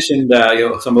 You mentioned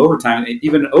some overtime.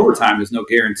 Even overtime, there's no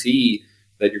guarantee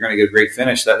that you're going to get a great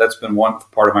finish. That's been one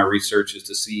part of my research, is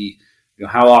to see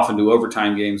how often do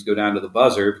overtime games go down to the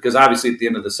buzzer? Because obviously at the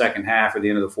end of the second half or the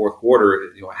end of the fourth quarter,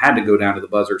 it had to go down to the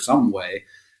buzzer some way.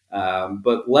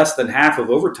 But less than half of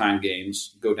overtime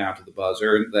games go down to the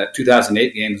buzzer. That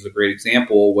 2008 game is a great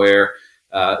example where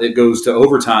it goes to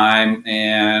overtime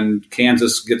and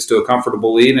Kansas gets to a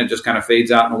comfortable lead and it just kind of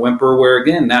fades out in a whimper, where,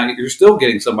 again, now you're still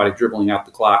getting somebody dribbling out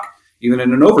the clock even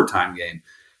in an overtime game.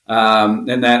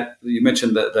 And that you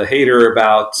mentioned the hater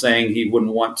about saying he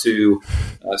wouldn't want to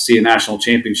see a national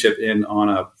championship in on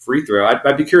a free throw.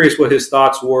 I'd be curious what his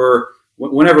thoughts were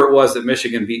whenever it was that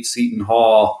Michigan beat Seton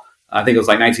Hall. I think it was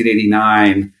like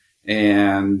 1989,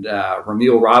 and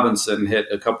Ramil Robinson hit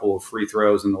a couple of free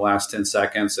throws in the last 10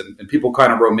 seconds, and people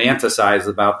kind of romanticized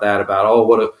about that, about,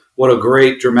 what a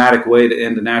great dramatic way to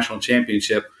end a national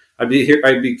championship. I'd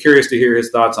be curious to hear his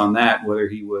thoughts on that, whether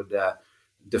he would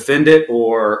defend it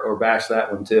or bash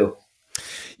that one too.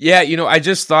 Yeah, I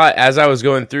just thought as I was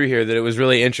going through here that it was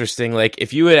really interesting. Like,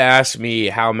 if you had asked me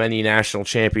how many national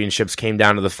championships came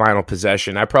down to the final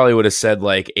possession, I probably would have said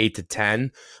like 8 to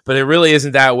 10, but it really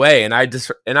isn't that way. And I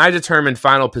determined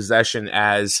final possession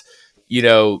as,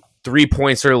 3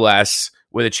 points or less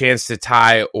with a chance to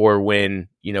tie or win,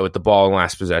 with the ball in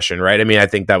last possession, right? I mean, I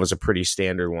think that was a pretty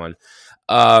standard one.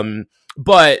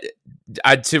 But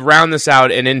to round this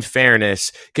out, and in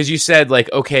fairness, because you said,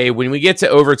 like, okay, when we get to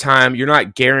overtime, you're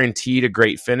not guaranteed a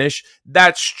great finish.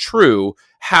 That's true.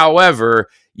 However,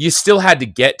 you still had to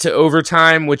get to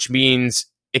overtime, which means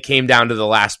it came down to the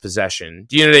last possession.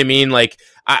 Do you know what I mean? Like,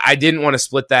 I didn't want to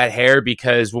split that hair,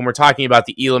 because when we're talking about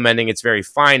the Elam ending, it's very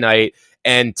finite,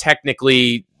 and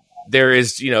technically there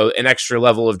is, an extra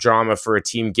level of drama for a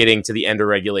team getting to the end of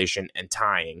regulation and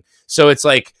tying. So it's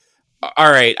like,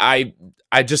 all right, I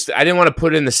didn't want to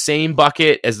put it in the same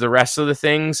bucket as the rest of the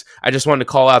things. I just wanted to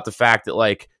call out the fact that,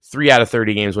 like, 3 out of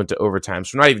 30 games went to overtime.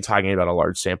 So we're not even talking about a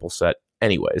large sample set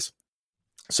anyways.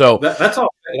 So that's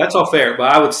all fair.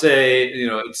 But I would say,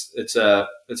 it's a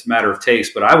matter of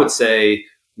taste. But I would say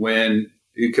when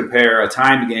you compare a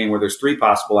timed game where there's 3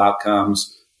 possible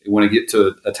outcomes, you want to get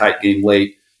to a tight game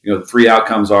late, the 3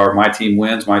 outcomes are my team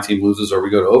wins, my team loses, or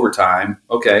we go to overtime.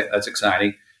 Okay, that's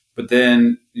exciting. But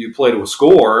then you play to a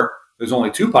score. There's only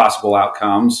 2 possible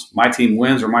outcomes. My team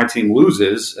wins or my team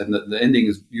loses, and the ending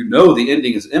is, the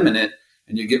ending is imminent,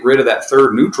 and you get rid of that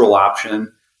third neutral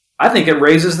option. I think it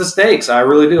raises the stakes. I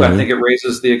really do. Mm-hmm. I think it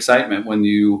raises the excitement when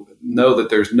you know that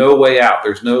there's no way out.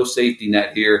 There's no safety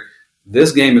net here.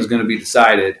 This game is going to be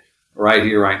decided right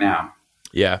here, right now.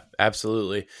 Yeah,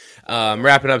 absolutely.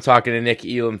 Wrapping up talking to Nick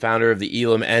Elam, founder of the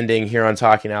Elam Ending, here on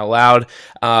Talking Out Loud.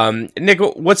 Nick,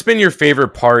 what's been your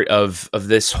favorite part of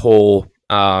this whole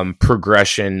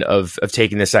progression of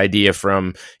taking this idea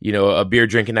from, a beer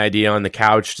drinking idea on the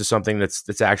couch to something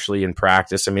that's actually in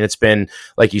practice? I mean, it's been,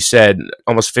 like you said,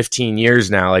 almost 15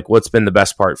 years now. Like, what's been the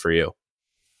best part for you?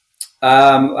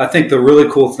 I think the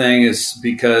really cool thing is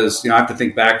because, I have to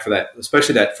think back for that,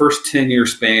 especially that first 10-year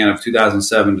span of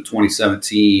 2007 to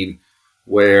 2017,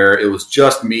 where it was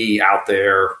just me out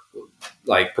there,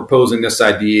 like, proposing this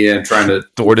idea and trying to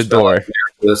door to door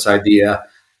this idea.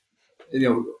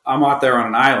 I'm out there on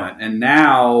an island, and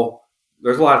now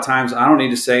there's a lot of times I don't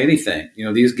need to say anything.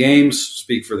 These games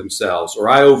speak for themselves, or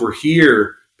I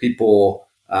overhear people,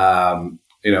 I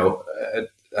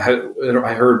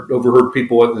overheard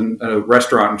people in a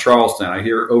restaurant in Charleston. I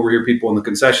overhear people in the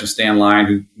concession stand line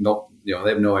who don't, they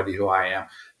have no idea who I am.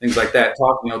 Things like that.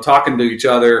 Talking to each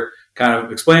other, kind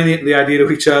of explaining the idea to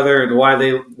each other and why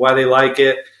they like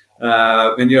it.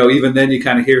 And even then you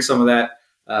kind of hear some of that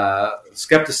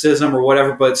skepticism or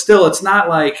whatever. But still, it's not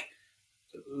like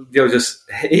just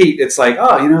hate. It's like,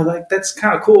 like that's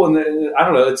kind of cool. And I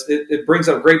don't know. It brings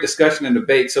up great discussion and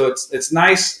debate. So it's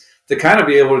nice to kind of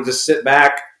be able to just sit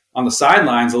back on the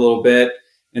sidelines a little bit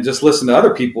and just listen to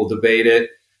other people debate it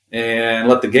and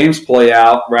let the games play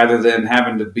out rather than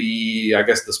having to be, I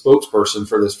guess, the spokesperson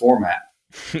for this format.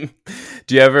 Have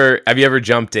you ever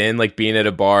jumped in, like, being at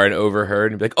a bar and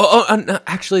overheard and be like, no,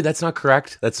 actually, that's not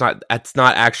correct. That's not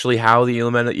actually how the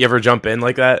element. You ever jump in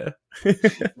like that?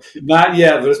 Not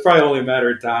yet, but it's probably only a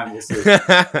matter of time. We'll see.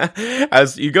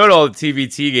 As you go to all the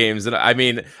TBT games, and I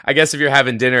mean, I guess if you're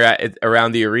having dinner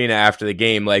around the arena after the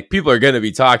game, like, people are going to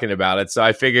be talking about it. So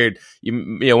I figured,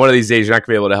 one of these days you're not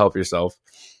going to be able to help yourself.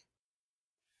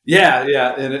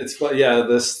 Yeah, and it's fun. Yeah,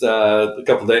 this a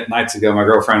couple of nights ago, my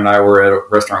girlfriend and I were at a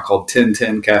restaurant called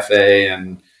 1010 Cafe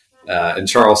and in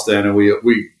Charleston, and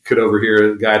we could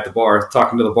overhear the guy at the bar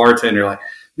talking to the bartender, like,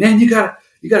 "Man, you got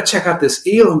to check out this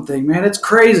Elam thing, man. It's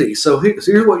crazy. So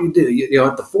here's what you do. You know,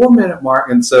 at the 4-minute mark,"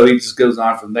 and so he just goes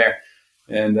on from there.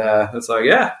 And it's like,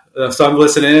 yeah. So I'm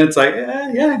listening. It's like,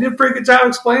 yeah, he did a pretty good job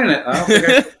explaining it. I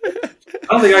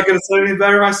don't think I could have said any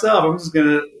better myself. I'm just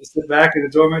gonna sit back and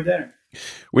enjoy my dinner.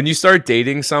 When you start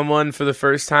dating someone for the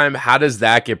first time, how does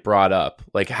that get brought up?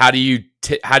 Like, how do you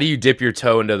dip your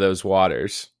toe into those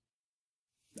waters?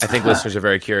 I think listeners are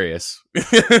very curious.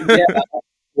 Yeah.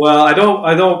 Well, I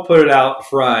don't put it out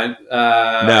front.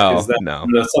 No.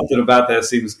 Something about that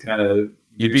seems kind of.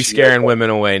 You'd be scaring women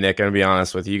away, Nick. I'm gonna be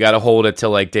honest with you. You got to hold it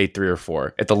till like date 3 or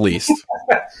 4 at the least.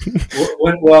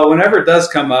 Whenever it does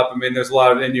come up, I mean, there's a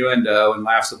lot of innuendo and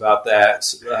laughs about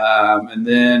that, and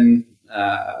then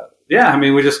I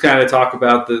mean, we just kind of talk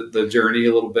about the journey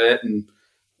a little bit, and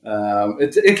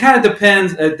it kind of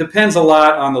depends. It depends a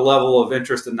lot on the level of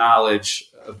interest and knowledge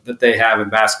that they have in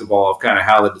basketball, of kind of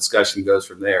how the discussion goes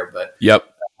from there. But yep,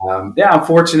 I'm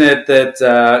fortunate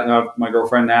that my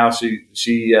girlfriend now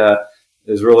she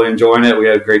is really enjoying it. We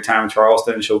had a great time in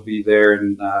Charleston. She'll be there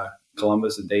in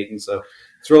Columbus and Dayton, so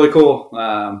it's really cool.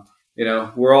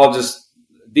 We're all just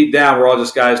deep down, we're all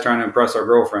just guys trying to impress our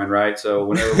girlfriend, right? So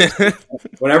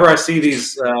whenever I see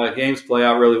these games play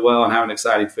out really well and have an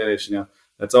exciting finish,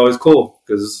 that's always cool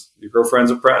because your girlfriend's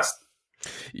impressed.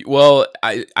 Well,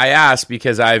 I asked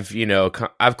because I've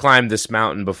climbed this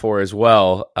mountain before as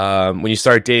well. When you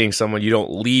start dating someone, you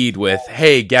don't lead with,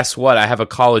 "Hey, guess what? I have a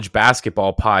college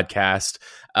basketball podcast."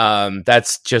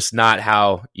 That's just not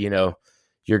how you're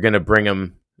going to bring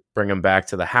them back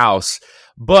to the house.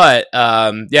 But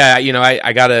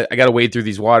I gotta wade through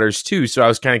these waters too. So I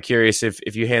was kind of curious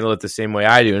if you handle it the same way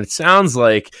I do, and it sounds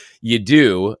like you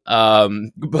do.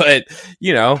 But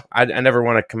I never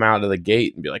want to come out of the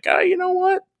gate and be like, you know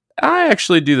what? I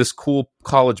actually do this cool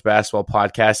college basketball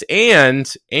podcast,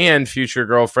 and future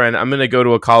girlfriend, I'm going to go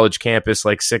to a college campus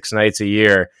like 6 nights a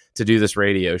year to do this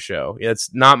radio show.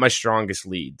 It's not my strongest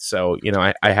lead, so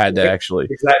I had to actually.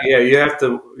 Exactly. Yeah, you have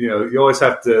to. You always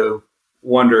have to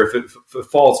wonder if it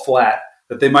falls flat,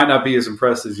 that they might not be as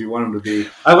impressed as you want them to be.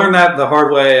 I learned that the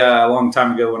hard way a long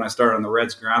time ago when I started on the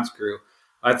Reds grounds crew.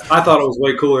 I thought it was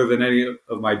way cooler than any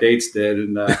of my dates did,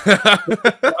 and I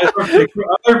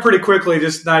learned pretty quickly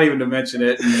just not even to mention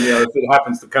it. And if it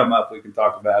happens to come up, we can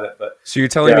talk about it. But so you're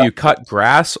telling me you cut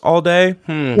grass all day?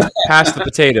 Pass the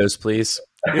potatoes, please.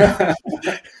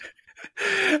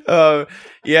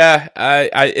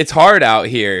 It's hard out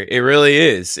here. It really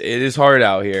is. It is hard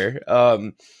out here.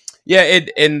 And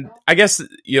I guess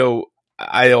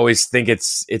I always think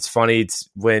it's funny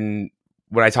when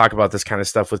I talk about this kind of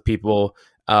stuff with people.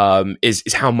 Is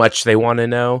how much they want to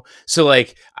know. So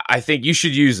like, I think you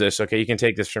should use this. Okay, you can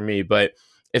take this from me, but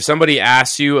if somebody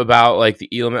asks you about like the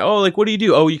Elam, what do you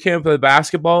do? Oh, you came up with a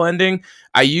basketball ending.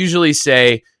 I usually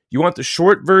say, you want the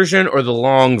short version or the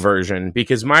long version?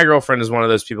 Because my girlfriend is one of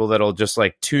those people that'll just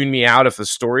like tune me out if the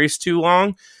story's too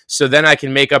long. So then I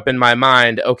can make up in my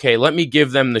mind, okay, let me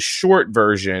give them the short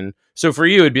version. So for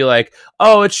you, it'd be like,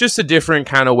 oh, it's just a different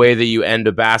kind of way that you end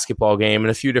a basketball game,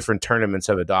 and a few different tournaments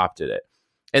have adopted it.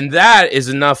 And that is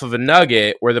enough of a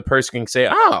nugget where the person can say,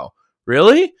 oh,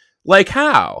 really? Like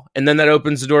how? And then that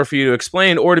opens the door for you to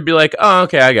explain, or to be like, oh,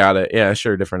 okay, I got it. Yeah,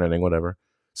 sure, different ending, whatever.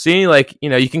 See,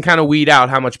 you can kind of weed out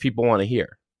how much people want to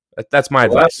hear. That's my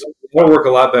advice. That'll work a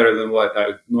lot better than what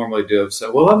I normally do.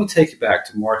 So, let me take you back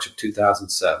to March of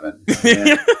 2007.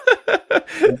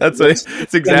 That's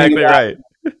exactly right.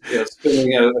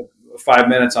 Spending 5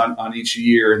 minutes on each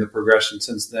year and the progression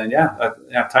since then.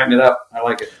 Tighten it up. I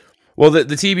like it. Well, the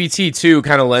TBT too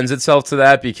kind of lends itself to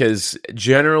that, because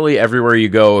generally everywhere you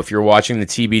go, if you're watching the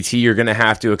TBT, you're going to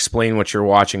have to explain what you're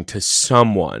watching to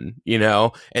someone,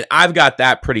 and I've got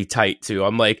that pretty tight too.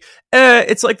 I'm like,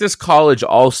 it's like this college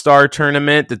all-star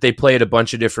tournament that they play at a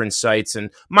bunch of different sites,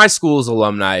 and my school's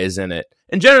alumni is in it.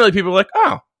 And generally people are like,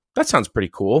 oh, that sounds pretty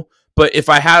cool. But if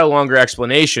I had a longer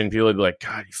explanation, people would be like,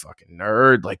 God, you fucking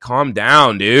nerd, like calm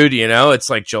down, dude. It's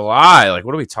like July, like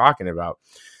what are we talking about?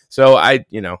 So I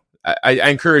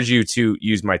encourage you to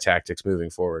use my tactics moving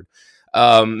forward.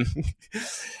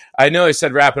 I know I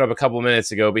said wrapping up a couple of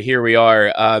minutes ago, but here we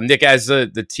are. Nick, as the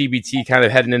TBT kind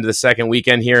of heading into the second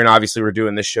weekend here, and obviously we're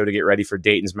doing this show to get ready for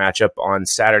Dayton's matchup on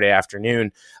Saturday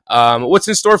afternoon. What's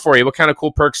in store for you? What kind of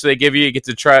cool perks do they give you? You get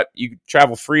to you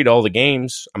travel free to all the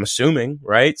games, I'm assuming,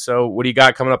 right? So what do you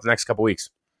got coming up the next couple of weeks?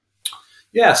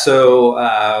 Yeah, so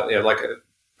like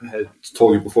I had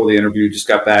told you before the interview, just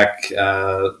got back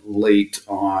late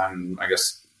on, I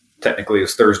guess, technically it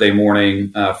was Thursday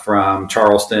morning from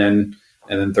Charleston,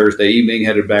 and then Thursday evening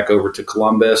headed back over to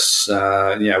Columbus.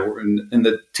 We're in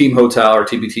the team hotel or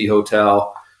TBT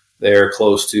hotel there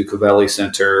close to Covelli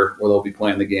Center where they'll be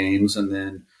playing the games. And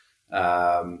then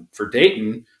for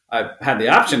Dayton, I had the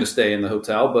option to stay in the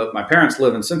hotel, but my parents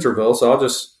live in Centerville, so I'll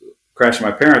just crash at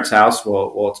my parents' house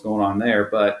while it's going on there.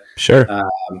 But sure,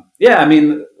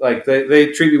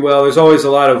 they treat me well. There's always a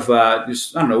lot of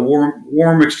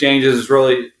warm exchanges. There's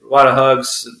really a lot of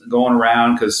hugs going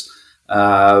around because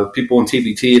people in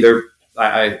TBT,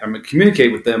 I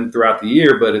communicate with them throughout the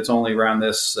year, but it's only around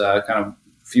this kind of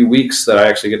few weeks that I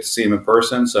actually get to see them in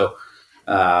person. So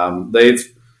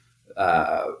they've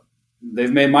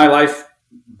made my life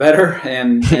better,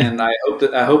 and I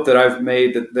hope that I've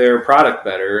made their product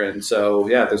better. And so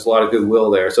there's a lot of goodwill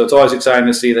there. So it's always exciting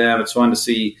to see them. It's fun to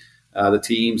see the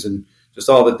teams and just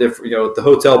all the different. At the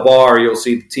hotel bar, you'll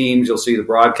see the teams, you'll see the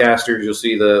broadcasters, you'll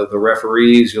see the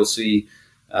referees, you'll see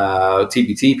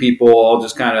TBT people all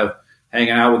just kind of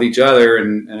hanging out with each other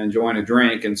and enjoying a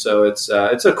drink. And so it's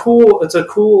a cool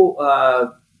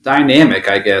dynamic,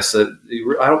 I guess. That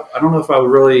I don't know if I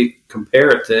would really compare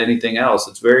it to anything else.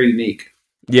 It's very unique.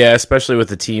 Yeah, especially with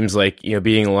the teams like,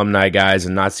 being alumni guys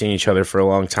and not seeing each other for a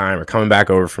long time or coming back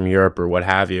over from Europe or what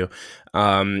have you.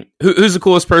 Who's the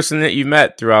coolest person that you've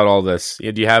met throughout all this?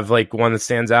 Do you have like one that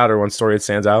stands out or one story that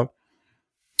stands out?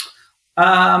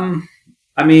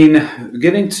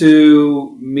 Getting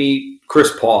to meet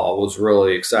Chris Paul was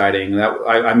really exciting.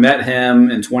 I met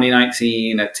him in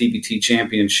 2019 at TBT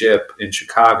Championship in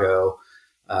Chicago.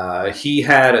 He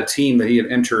had a team that he had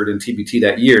entered in TBT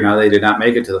that year. Now, they did not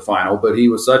make it to the final, but he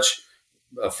was such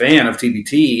a fan of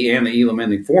TBT and the Elam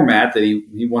ending format that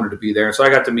he wanted to be there. And so I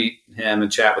got to meet him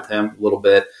and chat with him a little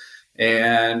bit.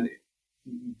 And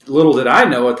little did I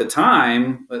know at the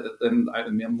time, and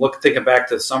I'm thinking back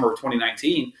to the summer of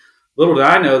 2019, little did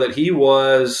I know that he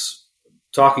was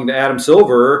talking to Adam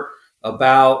Silver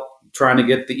about trying to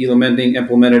get the Elam ending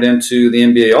implemented into the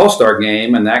NBA All-Star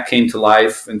game, and that came to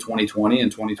life in 2020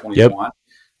 and 2021. Yep.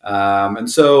 And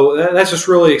so that's just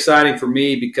really exciting for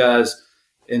me because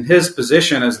in his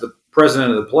position as the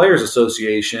president of the Players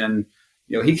Association,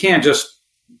 he can't just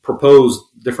propose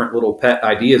different little pet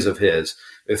ideas of his.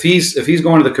 If he's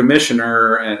going to the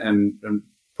commissioner and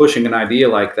pushing an idea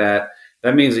like that,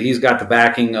 that means that he's got the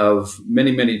backing of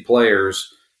many, many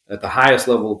players at the highest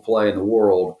level of play in the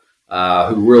world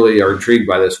who really are intrigued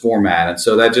by this format. And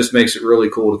so that just makes it really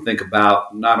cool to think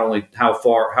about not only how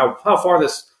far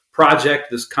this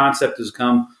project, this concept has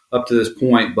come up to this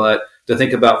point, but to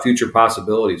think about future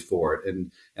possibilities for it.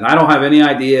 And I don't have any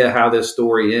idea how this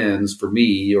story ends for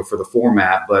me or for the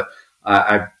format, but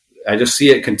I just see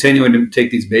it continuing to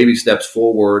take these baby steps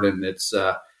forward, and it's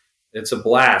a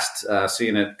blast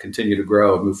seeing it continue to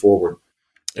grow and move forward.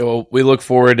 Well, we look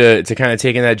forward to kind of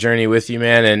taking that journey with you,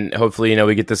 man, and hopefully,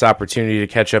 we get this opportunity to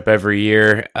catch up every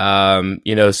year,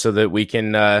 so that we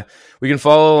can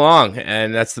follow along,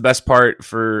 and that's the best part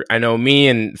for, I know, me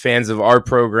and fans of our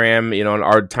program, in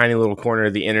our tiny little corner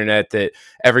of the internet, that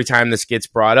every time this gets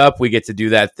brought up, we get to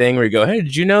do that thing where you go, hey,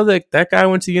 did you know that guy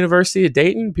went to the University of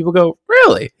Dayton? People go,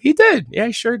 really? He did? Yeah,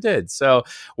 he sure did. So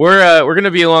we're going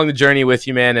to be along the journey with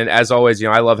you, man, and as always,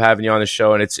 I love having you on the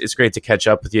show, and it's great to catch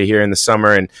up with you here in the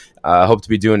summer, and hope to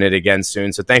be doing it again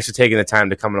soon. So thanks for taking the time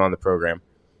to come on the program.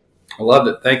 I loved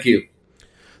it. Thank you.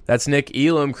 That's Nick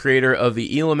Elam, creator of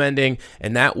the Elam Ending,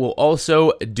 and that will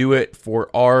also do it for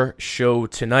our show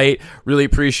tonight. Really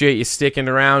appreciate you sticking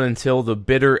around until the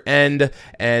bitter end,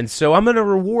 and so I'm going to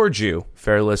reward you,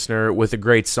 fair listener, with a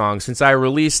great song. Since I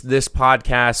released this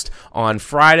podcast on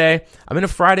Friday, I'm in a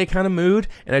Friday kind of mood,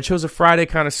 and I chose a Friday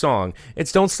kind of song.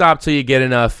 It's Don't Stop Till You Get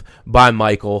Enough by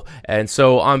Michael, and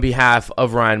so on behalf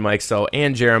of Ryan Mikesell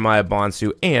and Jeremiah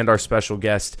Bonsu and our special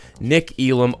guest, Nick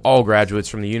Elam, all graduates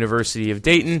from the University of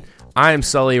Dayton, I am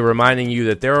Sully, reminding you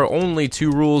that there are only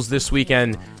 2 rules this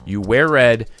weekend. You wear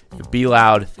red, you be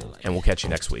loud, and we'll catch you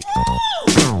next week.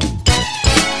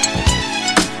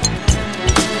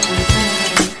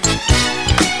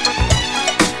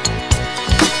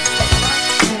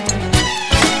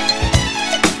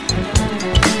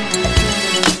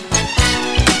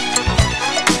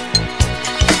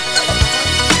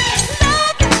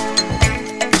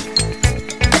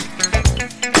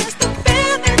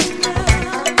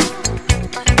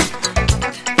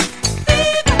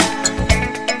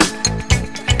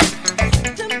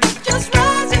 Just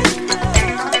rising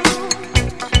up.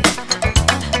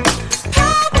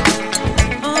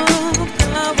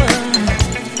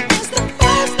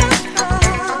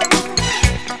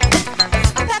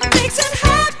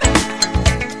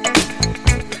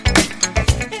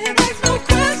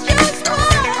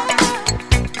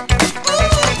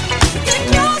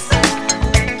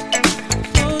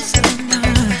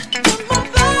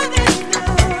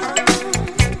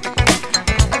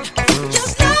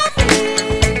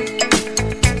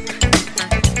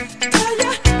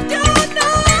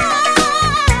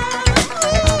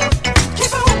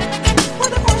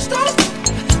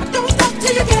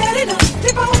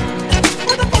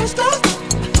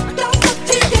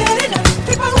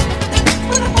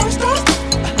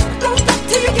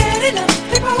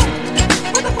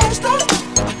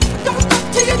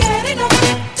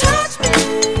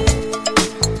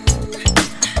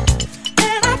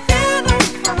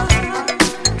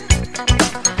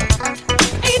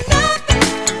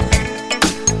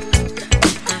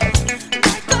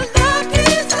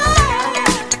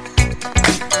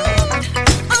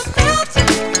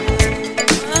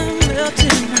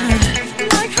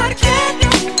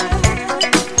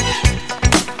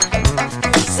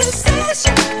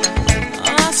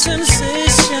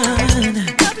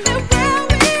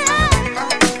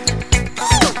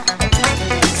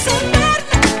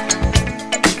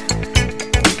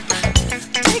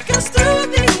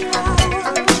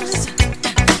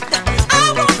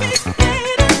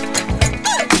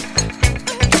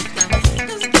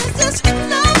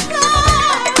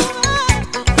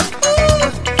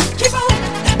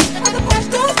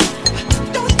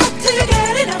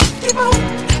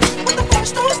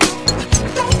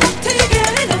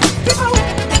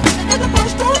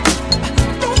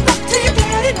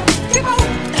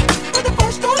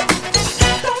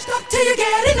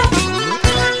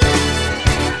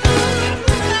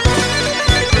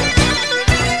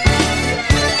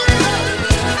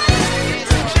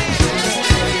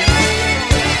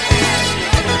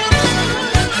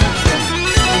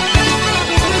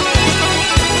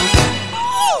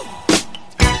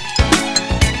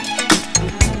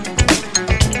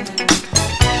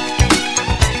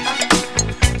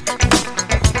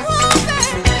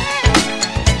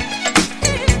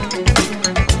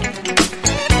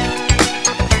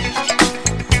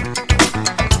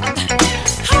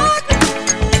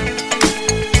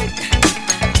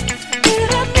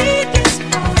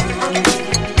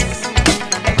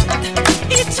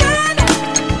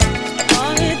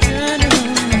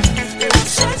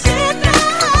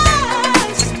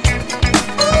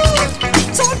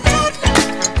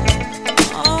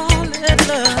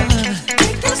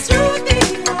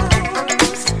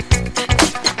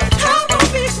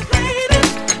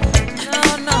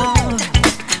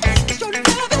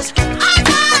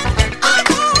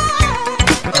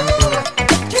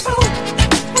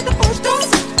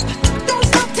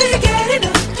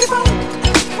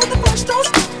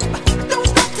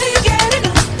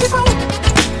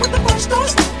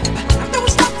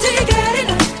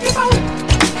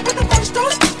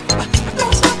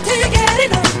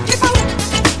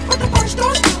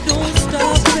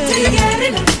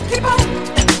 Keep on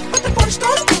with the first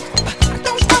dose.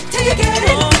 Don't stop till you get it.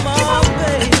 Keep on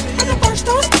with the first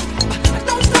dose.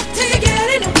 Don't stop till you get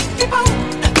it. Keep on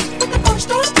with the first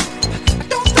dose.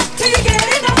 Don't stop till you get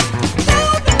it.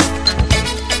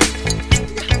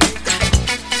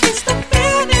 It's the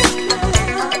feeling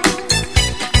now.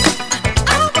 I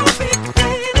won't be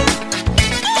waiting.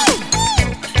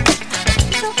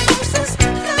 The forces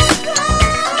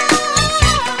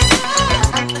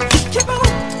keep on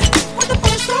with the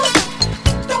first dose.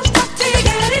 Don't stop till you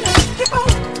get it. Keep on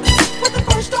with the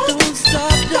first dose. Don't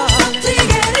stop, darling, till you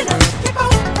get it. Keep on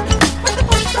with the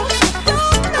first dose.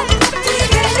 Don't stop till you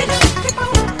get it. Keep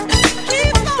on,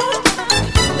 keep on,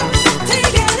 don't stop till you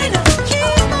get it. Keep on,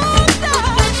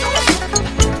 darling,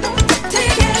 don't stop till you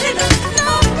get it. No,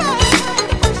 the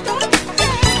first dose. Don't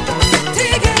stop till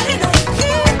you get it.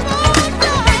 Keep on,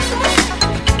 darling, don't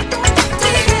stop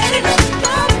till you get it.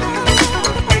 No,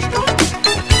 the first dose.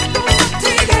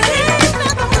 Till you get it.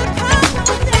 Never will come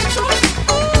with that choice.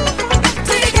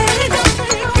 Till you get it.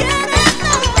 Till you get it.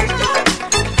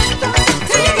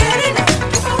 Till you get it. Keep on,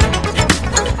 the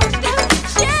first dose. Yeah. Till you get it. The first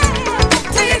dose.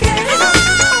 Yeah. Till you get it.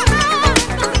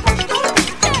 Keep on, baby.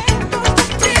 Till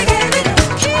you get it.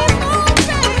 Keep on,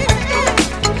 get it. First dose.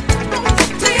 Don't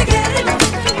stop till you get it. Keep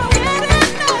on,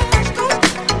 darling.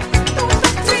 Don't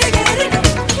stop till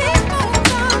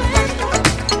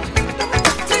you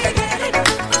get it.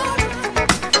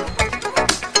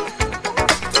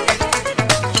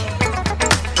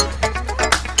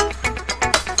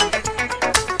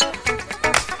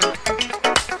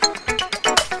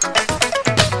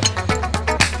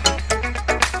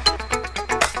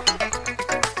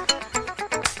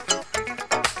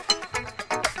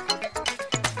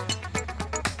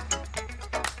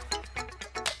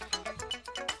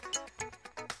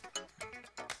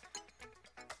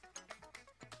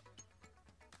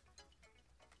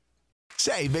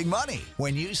 Save big money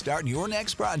when you start your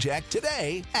next project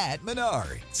today at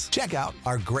Menards. Check out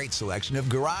our great selection of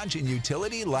garage and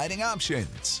utility lighting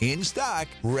options. In stock,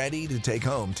 ready to take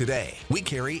home today. We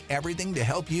carry everything to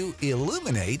help you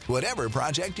illuminate whatever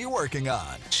project you're working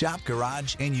on. Shop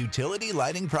garage and utility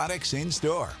lighting products in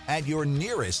store at your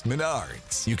nearest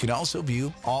Menards. You can also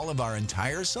view all of our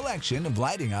entire selection of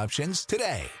lighting options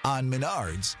today on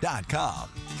Menards.com.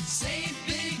 Save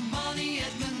big